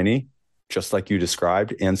super shiny, just like you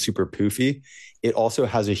described, and super poofy, it also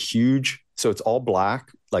has so it's all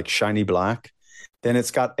black, like shiny black. Then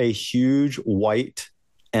it's got a huge white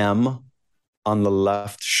M on the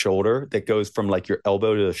left shoulder that goes from like your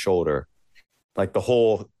elbow to the shoulder. Like the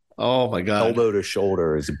whole elbow to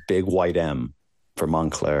shoulder is a big white M for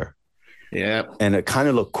Montclair. Yeah. And it kind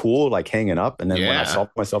of looked cool, like hanging up. And then when I saw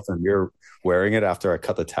myself in the mirror wearing it after I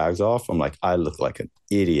cut the tags off, I'm like, I look like an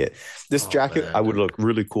idiot. This jacket, man. I would look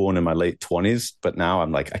really cool in my late 20s, but now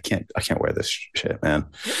I'm like, I can't wear this shit, man.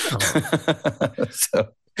 So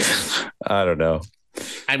I don't know.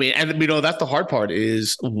 I mean, and that's the hard part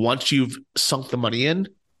is once you've sunk the money in,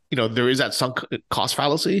 there is that sunk cost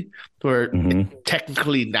fallacy where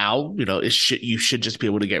technically now, you should just be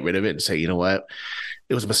able to get rid of it and say, you know what,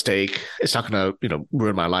 it was a mistake. It's not going to,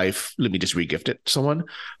 ruin my life. Let me just re-gift it to someone.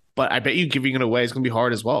 But I bet you giving it away is going to be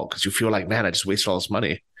hard as well because you feel like, man, I just wasted all this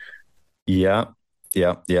money. Yeah.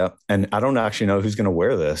 And I don't actually know who's going to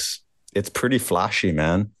wear this. It's pretty flashy,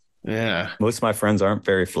 man. Yeah. Most of my friends aren't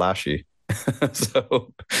very flashy.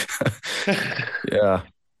 So, yeah,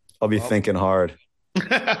 I'll be thinking hard.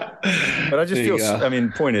 But I just feel,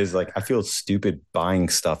 point is like, I feel stupid buying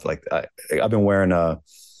stuff like that. I've been wearing a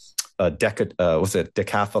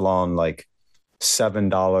decathlon, like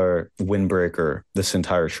 $7 windbreaker this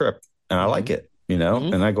entire trip. And I like it,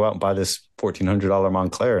 and I go out and buy this $1,400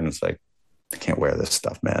 Montclair and it's like, I can't wear this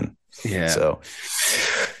stuff, man. Yeah. So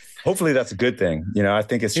hopefully that's a good thing. I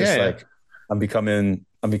think it's just like, I'm becoming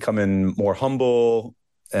more humble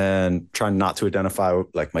and trying not to identify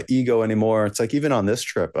like my ego anymore. It's like, even on this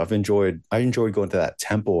trip, I enjoyed going to that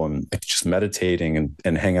temple and like, just meditating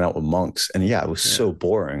and hanging out with monks. And it was so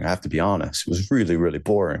boring. I have to be honest. It was really, really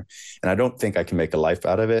boring. And I don't think I can make a life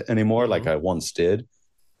out of it anymore like I once did.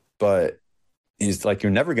 But it's like,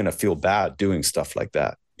 you're never going to feel bad doing stuff like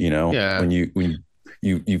that. When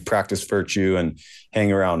you practice virtue and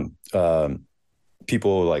hang around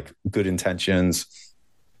people like good intentions,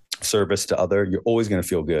 service to other, you're always going to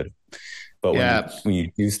feel good. But when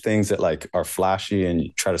you use things that like are flashy and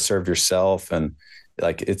you try to serve yourself and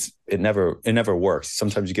like it never works.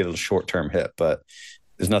 Sometimes you get a short-term hit, but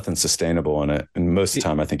there's nothing sustainable in it. And most of the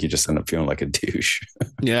time I think you just end up feeling like a douche.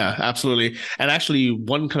 Yeah, absolutely. And actually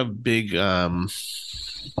one kind of big kind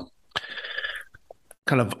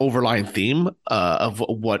of overlying theme of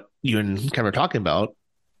what you and Kevin are talking about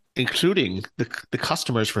including the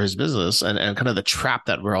customers for his business, and kind of the trap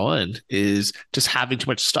that we're all in is just having too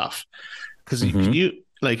much stuff. Because you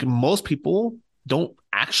like most people don't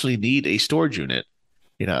actually need a storage unit,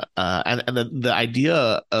 and the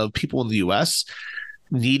idea of people in the US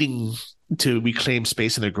needing to reclaim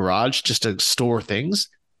space in their garage just to store things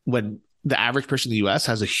when the average person in the US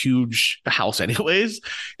has a huge house anyways,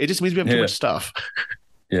 it just means we have too much stuff.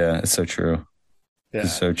 Yeah, it's so true. Yeah.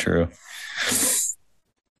 It's so true.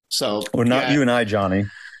 So, well, not you and I, Johnny.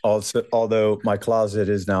 Also, although my closet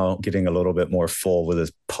is now getting a little bit more full with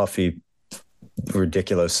this puffy,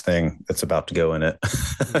 ridiculous thing that's about to go in it.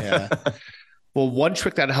 Yeah. Well, one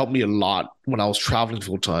trick that helped me a lot when I was traveling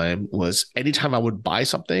full time was anytime I would buy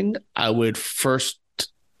something, I would first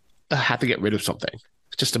have to get rid of something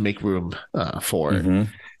just to make room for it.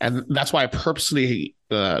 And that's why I purposely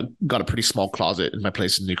got a pretty small closet in my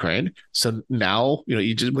place in Ukraine. So now,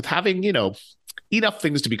 you just with having, enough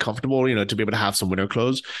things to be comfortable, to be able to have some winter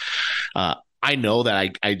clothes. I know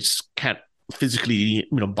that I just can't physically,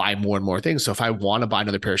 buy more and more things. So if I want to buy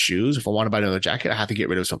another pair of shoes, if I want to buy another jacket, I have to get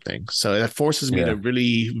rid of something. So that forces me to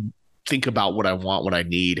really think about what I want, what I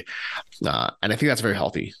need. And I think that's very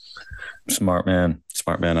healthy. Smart man.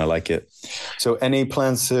 I like it. So any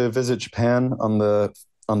plans to visit Japan on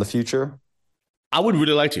the future? I would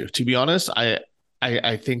really like to be honest.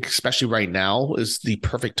 I think especially right now is the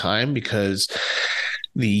perfect time because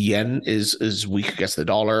the yen is weak against the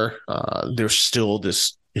dollar. There's still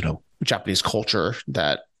this, Japanese culture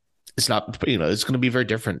that it's not, it's going to be very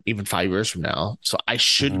different even 5 years from now. So I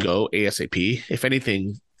should go ASAP. If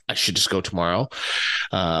anything, I should just go tomorrow.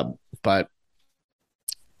 But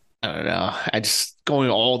I don't know. I just going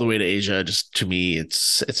all the way to Asia, just to me,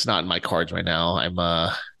 it's not in my cards right now.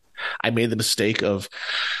 I made the mistake of,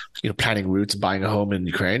 planning routes, buying a home in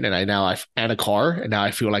Ukraine, and and a car, and now I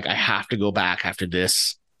feel like I have to go back after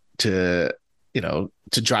this to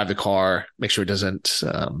drive the car, make sure it doesn't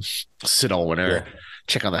sit all winter,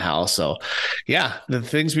 check on the house. So, yeah, the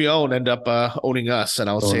things we own end up owning us, and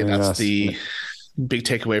I would say that's the big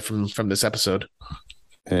takeaway from this episode.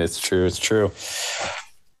 It's true.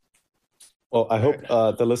 Well, I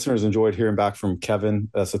hope the listeners enjoyed hearing back from Kevin.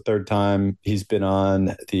 That's the third time he's been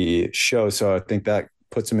on the show. So I think that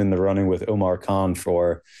puts him in the running with Omar Khan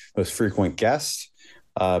for most frequent guest.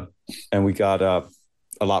 And we got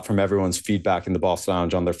a lot from everyone's feedback in the Boss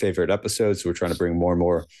Lounge on their favorite episodes. So we're trying to bring more and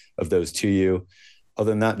more of those to you.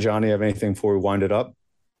 Other than that, Johnny, have anything before we wind it up?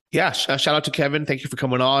 Yeah, shout out to Kevin. Thank you for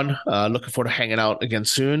coming on. Looking forward to hanging out again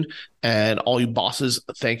soon. And all you bosses,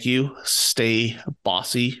 thank you. Stay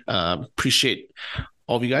bossy. Appreciate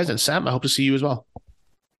all of you guys. And Sam, I hope to see you as well.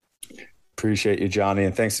 Appreciate you, Johnny.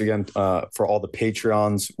 And thanks again for all the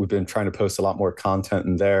Patreons. We've been trying to post a lot more content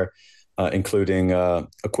in there, including a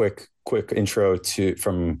quick intro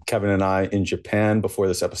from Kevin and I in Japan before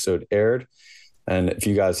this episode aired. And if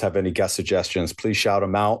you guys have any guest suggestions, please shout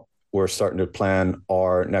them out. We're starting to plan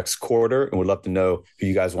our next quarter, and we'd love to know who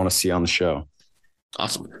you guys want to see on the show.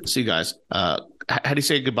 Awesome. See you guys. How do you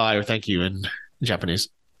say goodbye or thank you in Japanese?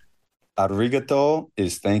 Arigato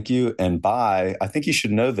is thank you, and bye. I think you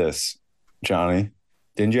should know this, Johnny.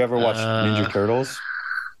 Didn't you ever watch Ninja Turtles?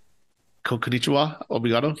 Konnichiwa?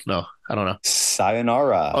 Obrigado? No, I don't know.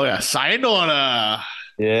 Sayonara. Oh, yeah. Sayonara.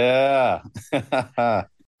 Yeah.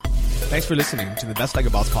 Thanks for listening to the Invest Like a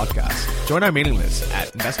Boss podcast. Join our mailing list at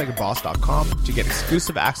investlikeaboss.com to get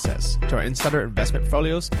exclusive access to our insider investment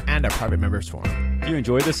portfolios and our private members forum. If you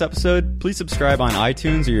enjoyed this episode, please subscribe on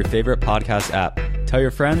iTunes or your favorite podcast app. Tell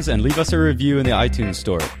your friends and leave us a review in the iTunes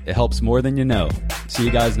store. It helps more than you know. See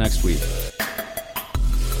you guys next week.